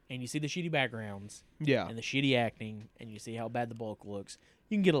 and you see the shitty backgrounds, Yeah. and the shitty acting, and you see how bad the Bulk looks,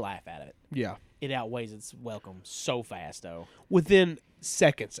 you can get a laugh at it. Yeah. It outweighs its welcome so fast, though. Within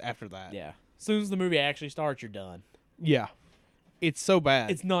seconds after that. Yeah. As soon as the movie actually starts, you're done. Yeah. It's so bad.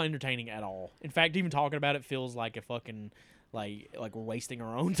 It's not entertaining at all. In fact, even talking about it feels like a fucking like we're wasting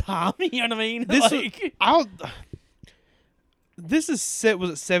our own time. You know what I mean? This like, This is set. Was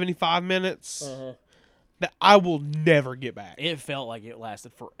it 75 minutes? That I will never get back. it felt like it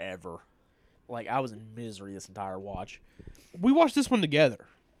lasted forever. Like I was in misery this entire watch. We watched this one together.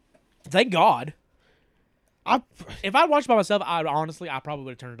 Thank God. I If I'd watched by myself, I probably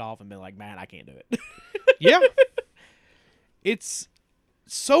would have turned it off and been like, man, I can't do it. yeah. It's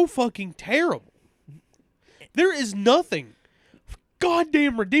so fucking terrible. There is nothing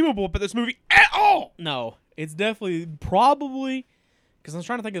goddamn redeemable about this movie at all. No, it's definitely probably because I'm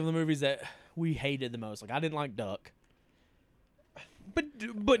trying to think of the movies that we hated the most. Like I didn't like Duck.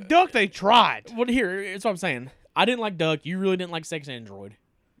 But Duck, they tried. What here? It's what I'm saying. I didn't like Duck. You really didn't like Sex Android.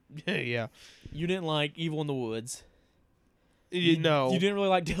 Yeah. You didn't like Evil in the Woods. No. You didn't really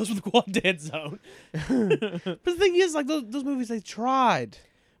like Tales from the Quad Dead Zone. But the thing is, like, those movies, they tried.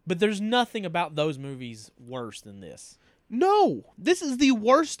 But there's nothing about those movies worse than this. No. This is the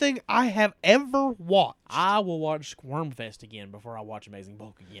worst thing I have ever watched. I will watch Squirmfest again before I watch Amazing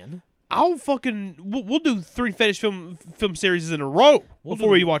Bulk again. I'll fucking... We'll do 3 fetish film series in a row before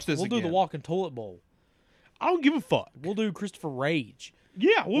we watch this again. We'll do the Walking Toilet Bowl. I don't give a fuck. We'll do Christopher Rage.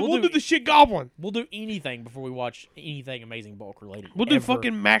 Yeah, we'll do the shit goblin. We'll do anything before we watch anything Amazing Bulk related. We'll do ever.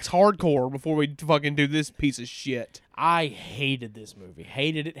 fucking Max Hardcore before we fucking do this piece of shit. I hated this movie.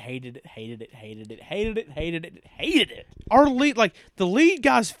 Hated it, hated it, hated it, hated it, hated it, hated it, hated it. Our lead, like, the lead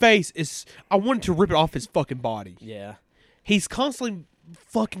guy's face is... I wanted to rip it off his fucking body. Yeah. He's constantly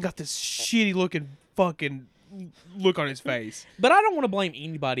fucking got this shitty looking fucking look on his face. But I don't want to blame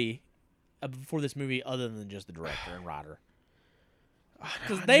anybody for this movie other than just the director and writer.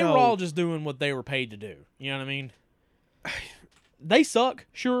 Because they were all just doing what they were paid to do. You know what I mean? They suck.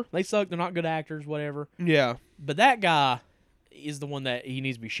 Sure, they suck. They're not good actors, whatever. Yeah. But that guy is the one that he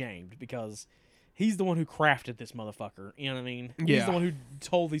needs to be shamed because he's the one who crafted this motherfucker. You know what I mean? He's Yeah. the one who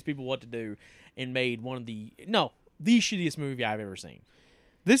told these people what to do and made one of the shittiest movie I've ever seen.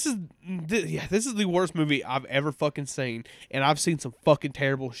 This is the worst movie I've ever fucking seen, and I've seen some fucking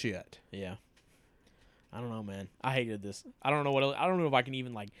terrible shit. Yeah. I don't know, man. I hated this. I don't know what else, I don't know if I can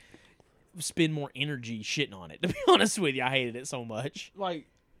even like spend more energy shitting on it. To be honest with you, I hated it so much. Like,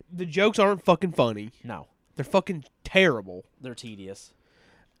 the jokes aren't fucking funny. No, They're fucking terrible. they're tedious.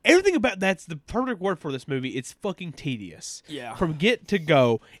 Everything about that's the perfect word for this movie. It's fucking tedious. Yeah. From get to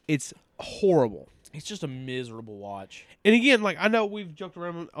go, it's horrible. It's just a miserable watch. And again, like, I know we've joked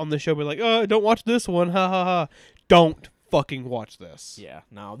around on the show, but like, oh, don't watch this one, ha ha ha. Don't fucking watch this. Yeah.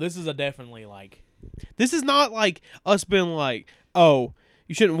 No, this is a definitely like. This is not like us being like, oh,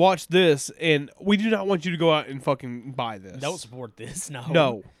 you shouldn't watch this, and we do not want you to go out and fucking buy this. Don't support this. No.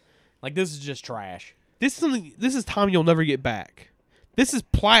 No. Like, this is just trash. This is something. This is time you'll never get back. This is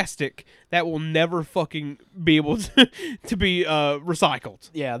plastic that will never fucking be able to be recycled.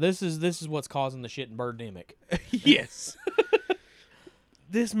 Yeah, this is what's causing the shit in Birdemic. Yes.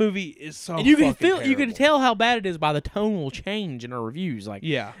 This movie is so. And you can fucking you can terrible. tell how bad it is by the tonal change in our reviews. Like,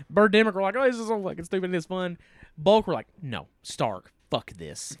 Yeah. Birdemic were like, oh, this is so fucking stupid, it's fun. Bulk were like, no, Stark, fuck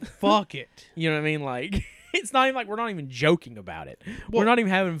this. Fuck it. You know what I mean? Like, it's not even like we're not even joking about it. We're not even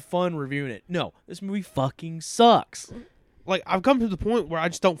having fun reviewing it. No, this movie fucking sucks. Like, I've come to the point where I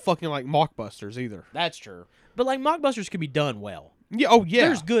just don't fucking like mockbusters either. That's true. But like, mockbusters can be done well. Yeah. Oh yeah.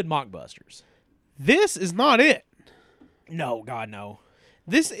 There's good mockbusters. This is not it. No, God, no.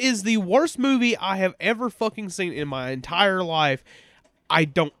 This is the worst movie I have ever fucking seen in my entire life. I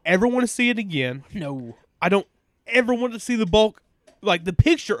don't ever want to see it again. No. I don't ever want to see the Bulk, like the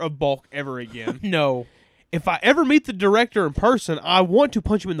picture of Bulk ever again. No. If I ever meet the director in person, I want to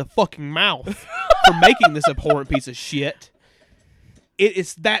punch him in the fucking mouth for making this abhorrent piece of shit.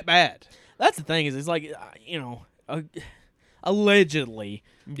 It's that bad. That's the thing is, it's like, allegedly,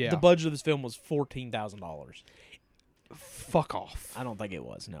 Yeah. the budget of this film was $14,000. Fuck off. I don't think it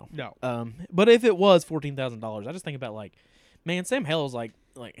was, no. No. But if it was $14,000, I just think about like, man, Sam Hell's like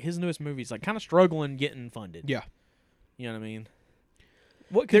his newest movie's like kind of struggling getting funded. Yeah. You know what I mean?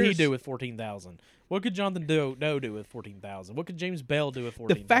 What could he There's- do with $14,000? What could Jonathan Doe do with $14,000? What could James Bell do with $14,000?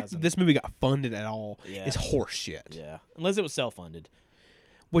 The fact that this movie got funded at all Yeah. is horseshit. Yeah, unless it was self-funded.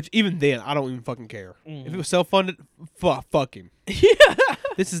 Which even then, I don't even fucking care. If it was self-funded, fuck him. Yeah,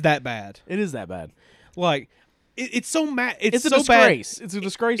 This is that bad. it is that bad. Like, it's so mad. It's a so disgrace. Bad. It's a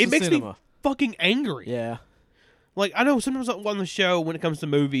disgrace. It to makes cinema. me fucking angry. Yeah. Like, I know sometimes on the show when it comes to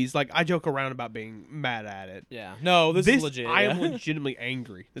movies, like, I joke around about being mad at it. Yeah. No, this is legit. I yeah. am legitimately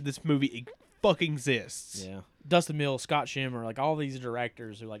angry that this movie fucking exists. Yeah. Dustin Mills, Scott Schimmer, like all these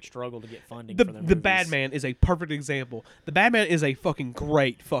directors who like struggle to get funding The for their The movies. Bad Man is a perfect example. The Bad Man is a fucking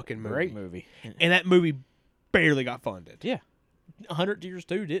great fucking movie. Great movie. And that movie barely got funded. Yeah. 100 Tears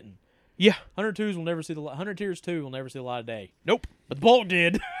 2 didn't. Yeah. 100 Tears will never see the 100 Tears 2 will never see the light of day. Nope. But the Bulk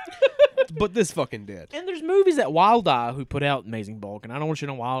did. But this fucking did. And there's movies at Wild Eye who put out Amazing Bulk, and I don't want to shit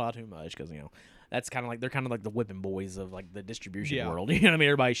on Wild Eye too much because that's kind of like they're kind of like the whipping boys of like the distribution Yeah. world. You know what I mean?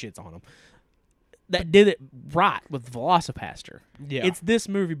 Everybody shits on them. That did it right with Velocipaster. Yeah. It's this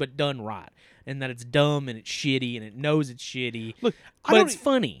movie but done right, and that it's dumb and it's shitty and it knows it's shitty. Look, but it's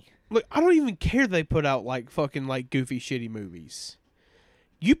funny. Look, I don't even care they put out like fucking like goofy shitty movies.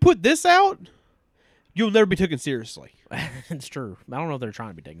 You put this out, you'll never be taken seriously. It's true. I don't know if they're trying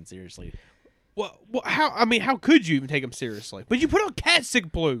to be taken seriously. Well, how could you even take them seriously? But you put out Cat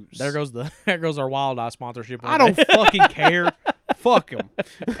Sick Blues. There goes our Wild Eye sponsorship. I don't fucking care. Fuck them.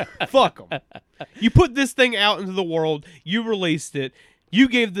 Fuck them. You put this thing out into the world. You released it. You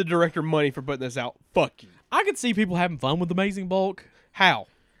gave the director money for putting this out. Fuck you. I could see people having fun with Amazing Bulk. How?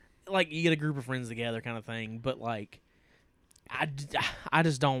 Like, you get a group of friends together kind of thing. But, like, I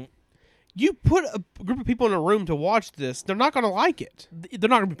just don't. You put a group of people in a room to watch this. They're not going to like it. They're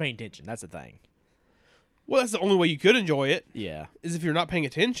not going to be paying attention. That's the thing. Well, that's the only way you could enjoy it. Yeah. Is if you're not paying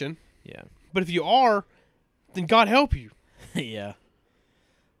attention. Yeah. But if you are, then God help you. Yeah.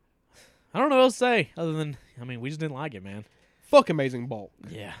 I don't know what else to say other than, I mean, we just didn't like it, man. Fuck Amazing Bulk.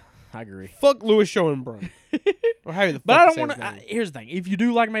 Yeah, I agree. Fuck Louis Schoenbrunn. Or however the fuck But I you don't say want his to. name. Here's the thing: if you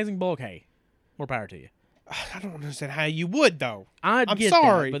do like Amazing Bulk, hey, more power to you. I don't understand how you would though. I'm get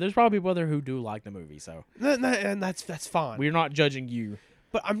sorry. that, but there's probably people out there who do like the movie, so And that's fine. we're not judging you.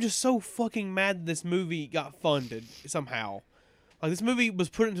 But I'm just so fucking mad that this movie got funded somehow. Like, this movie was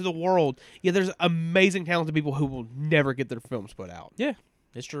put into the world. Yeah, there's amazing, talented people who will never get their films put out. Yeah,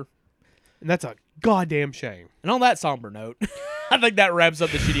 it's true. And that's a goddamn shame. And on that somber note, I think that wraps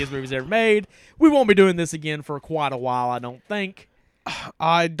up the shittiest movies ever made. We won't be doing this again for quite a while, I don't think.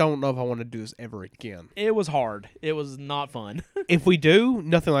 I don't know if I want to do this ever again. It was hard. It was not fun. If we do,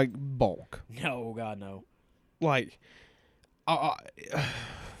 nothing like Bulk. No, God, no. Like,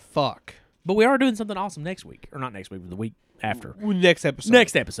 fuck. But we are doing something awesome next week. Or not next week, but the week after. Next episode.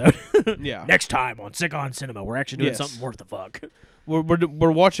 Next episode. Yeah. Next time on Sick on Cinema, we're actually doing Yes. something worth the fuck.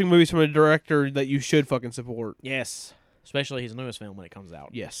 We're watching movies from a director that you should fucking support. Yes. Especially his newest film when it comes out.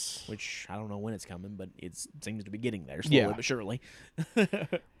 Yes. Which, I don't know when it's coming, but it seems to be getting there slowly Yeah. but surely.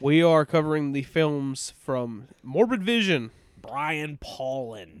 We are covering the films from Morbid Vision. Brian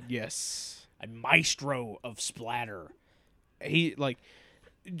Paulin. Yes. A maestro of splatter. He, like,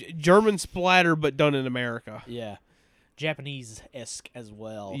 German splatter, but done in America. Yeah. Japanese-esque as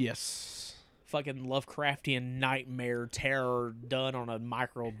well. Yes. Fucking Lovecraftian nightmare terror done on a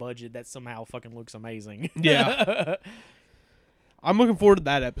micro budget that somehow fucking looks amazing. Yeah. I'm looking forward to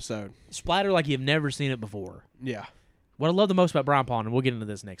that episode. Splatter like you've never seen it before. Yeah. What I love the most about Brian Paulin, and we'll get into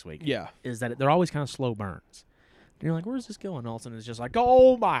this next week, Yeah. is that they're always kind of slow burns. And you're like, where's this going? All of a sudden, it's just like,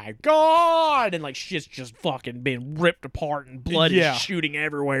 oh my God! And like, shit's just fucking being ripped apart and blood Yeah. is shooting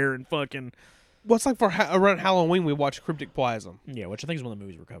everywhere and fucking... Well, it's like for around Halloween, we watched Cryptic Plasm. Yeah, which I think is one of the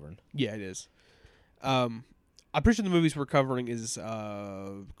movies we're covering. Yeah, it is. I'm pretty sure the movies we're covering is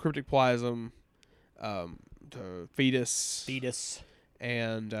Cryptic Plasm, Fetus,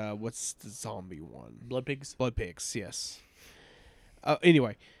 and what's the zombie one? Blood Pigs? Blood Pigs, yes.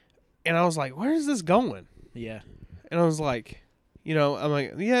 Anyway, and I was like, where is this going? Yeah. And I was like, you know, I'm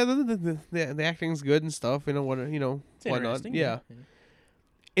like, yeah, the acting's good and stuff, you know, what, you know, It's why not? interesting. Yeah.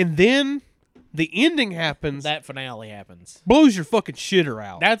 And then the ending happens. That finale happens. Blows your fucking shitter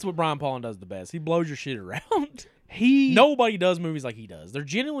out. That's what Brian Paulin does the best. He blows your shit around. He Nobody does movies like he does. They're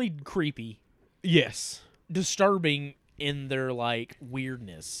genuinely creepy, Yes. disturbing in their like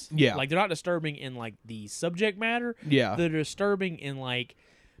weirdness. Yeah. Like they're not disturbing in like the subject matter. Yeah. They're disturbing in like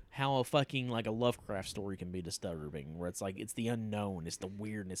how a fucking like a Lovecraft story can be disturbing, where it's like it's the unknown, it's the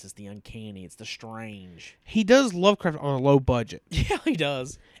weirdness, it's the uncanny, it's the strange. He does Lovecraft on a low budget Yeah, he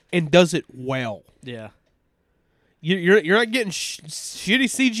does. and does it well. Yeah. You're not getting shitty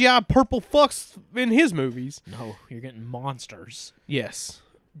CGI purple fucks in his movies. No, you're getting monsters. Yes.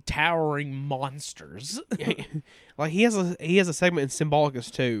 Towering monsters. Like he has a segment in Symbolicus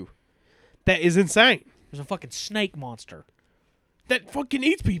too that is insane. There's a fucking snake monster. That fucking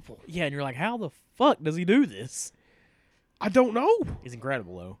eats people. Yeah, and you're like, how the fuck does he do this? I don't know. He's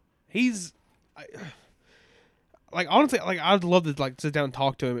incredible, though. He's like honestly, like I'd love to like sit down and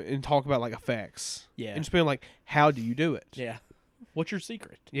talk to him and talk about like effects. Yeah. And just being like, how do you do it? Yeah. What's your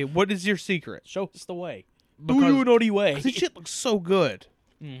secret? Yeah. What is your secret? Show us the way. Because- Do you know the way? This shit looks so good.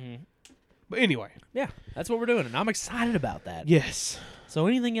 Mm-hmm. But anyway. Yeah, that's what we're doing, and I'm excited about that. Yes. So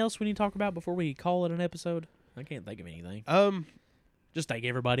anything else we need to talk about before we call it an episode? I can't think of anything. Just thank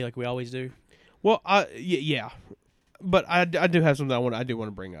everybody like we always do. Well, yeah, but I do have something I do want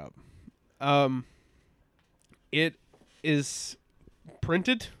to bring up. It is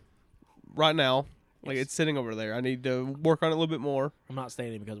printed right now. Like it's sitting over there. I need to work on it a little bit more. I'm not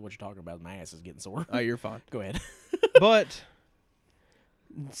standing because of what you're talking about. My ass is getting sore. Oh, you're fine. Go ahead. But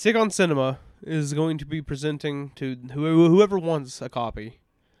Sick on Cinema is going to be presenting to whoever wants a copy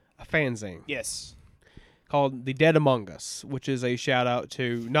a fanzine. Yes. Called The Dead Among Us, which is a shout out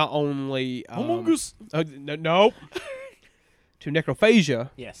to not only Among Us. no, to Necrophagia,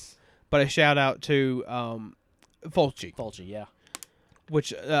 Yes. but a shout out to Fulci, Fulci, yeah.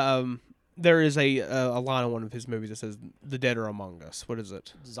 which there is a line in one of his movies that says "The dead are among us." What is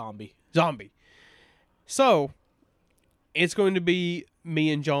it? Zombie. Zombie. So it's going to be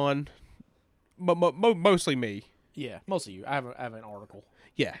me and John, mostly me. Yeah, most of you. I have an article.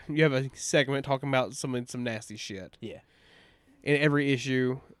 Yeah, you have a segment talking about some nasty shit Yeah. in every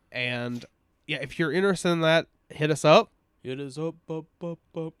issue, and yeah, if you're interested in that, hit us up. It is up.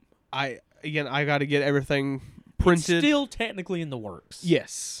 I got to get everything It's printed. still technically in the works.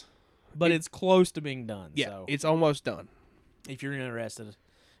 Yes. But it's close to being done. Yeah, So it's almost done. if you're interested,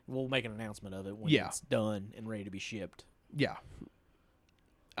 we'll make an announcement of it when Yeah. it's done and ready to be shipped. Yeah.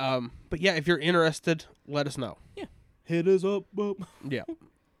 But yeah, if you're interested, let us know. Yeah. Hit us up. Yeah.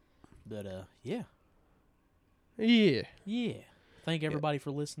 But yeah. Yeah. Yeah. Thank everybody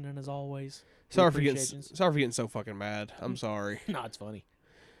for listening as always. We Sorry for appreciate yous. getting so fucking mad. I'm sorry. No, it's funny.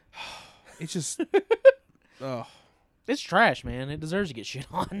 It's just oh. It's trash, man. It deserves to get shit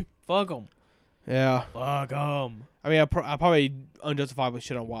on. Fuck them. Yeah. Fuck them. I mean, I probably unjustifiably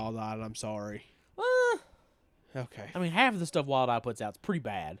shit on Wild Eye, and I'm sorry. Okay. I mean, half of the stuff Wild Eye puts out is pretty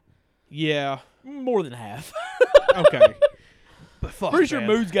bad. Yeah. More than half. Okay. But fuck, Pretty sure man.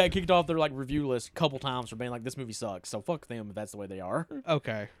 Moods got kicked off their like review list a couple times for being like, this movie sucks. So fuck them if that's the way they are.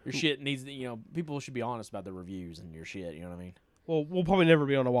 Okay. Your shit needs to, people should be honest about their reviews and your shit. You know what I mean? Well, we'll probably never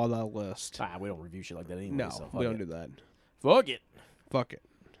be on a Wild Eye list. We don't review shit like that anyway. No, so we don't do that. Fuck it. Fuck it.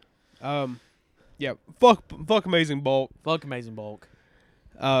 Yeah. Fuck Amazing Bulk. Fuck Amazing Bulk.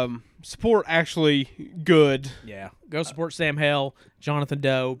 Support actually good. Yeah. Go support Sam Hell, Jonathan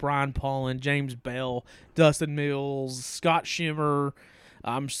Doe, Brian Paulin, James Bell, Dustin Mills, Scott Shimmer.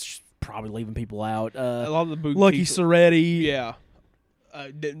 I'm probably leaving people out. A lot of the boutique Lucky people- Soretti. Yeah.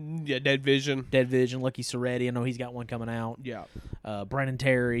 Dead Vision. Dead Vision, Lucky Soretti. I know he's got one coming out. Yeah. Brennan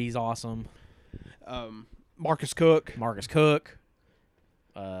Terry, he's awesome. Marcus Cook. Marcus Cook.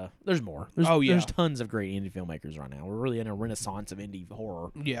 There's more. There's Yeah. tons of great indie filmmakers right now. We're really in a renaissance of indie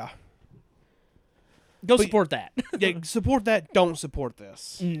horror. Yeah. Go support that. Yeah. Support that. Don't support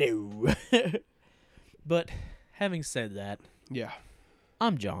this. No. But having said that, Yeah.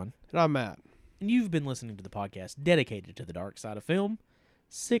 I'm John, And I'm Matt. and you've been listening to the podcast dedicated to the dark side of film,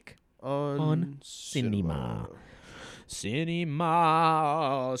 Sick on Cinema.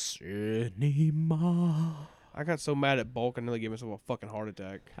 Cinema. I got so mad at Bulk, I nearly gave myself a fucking heart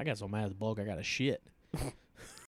attack. I got so mad at the bulk, I got a shit.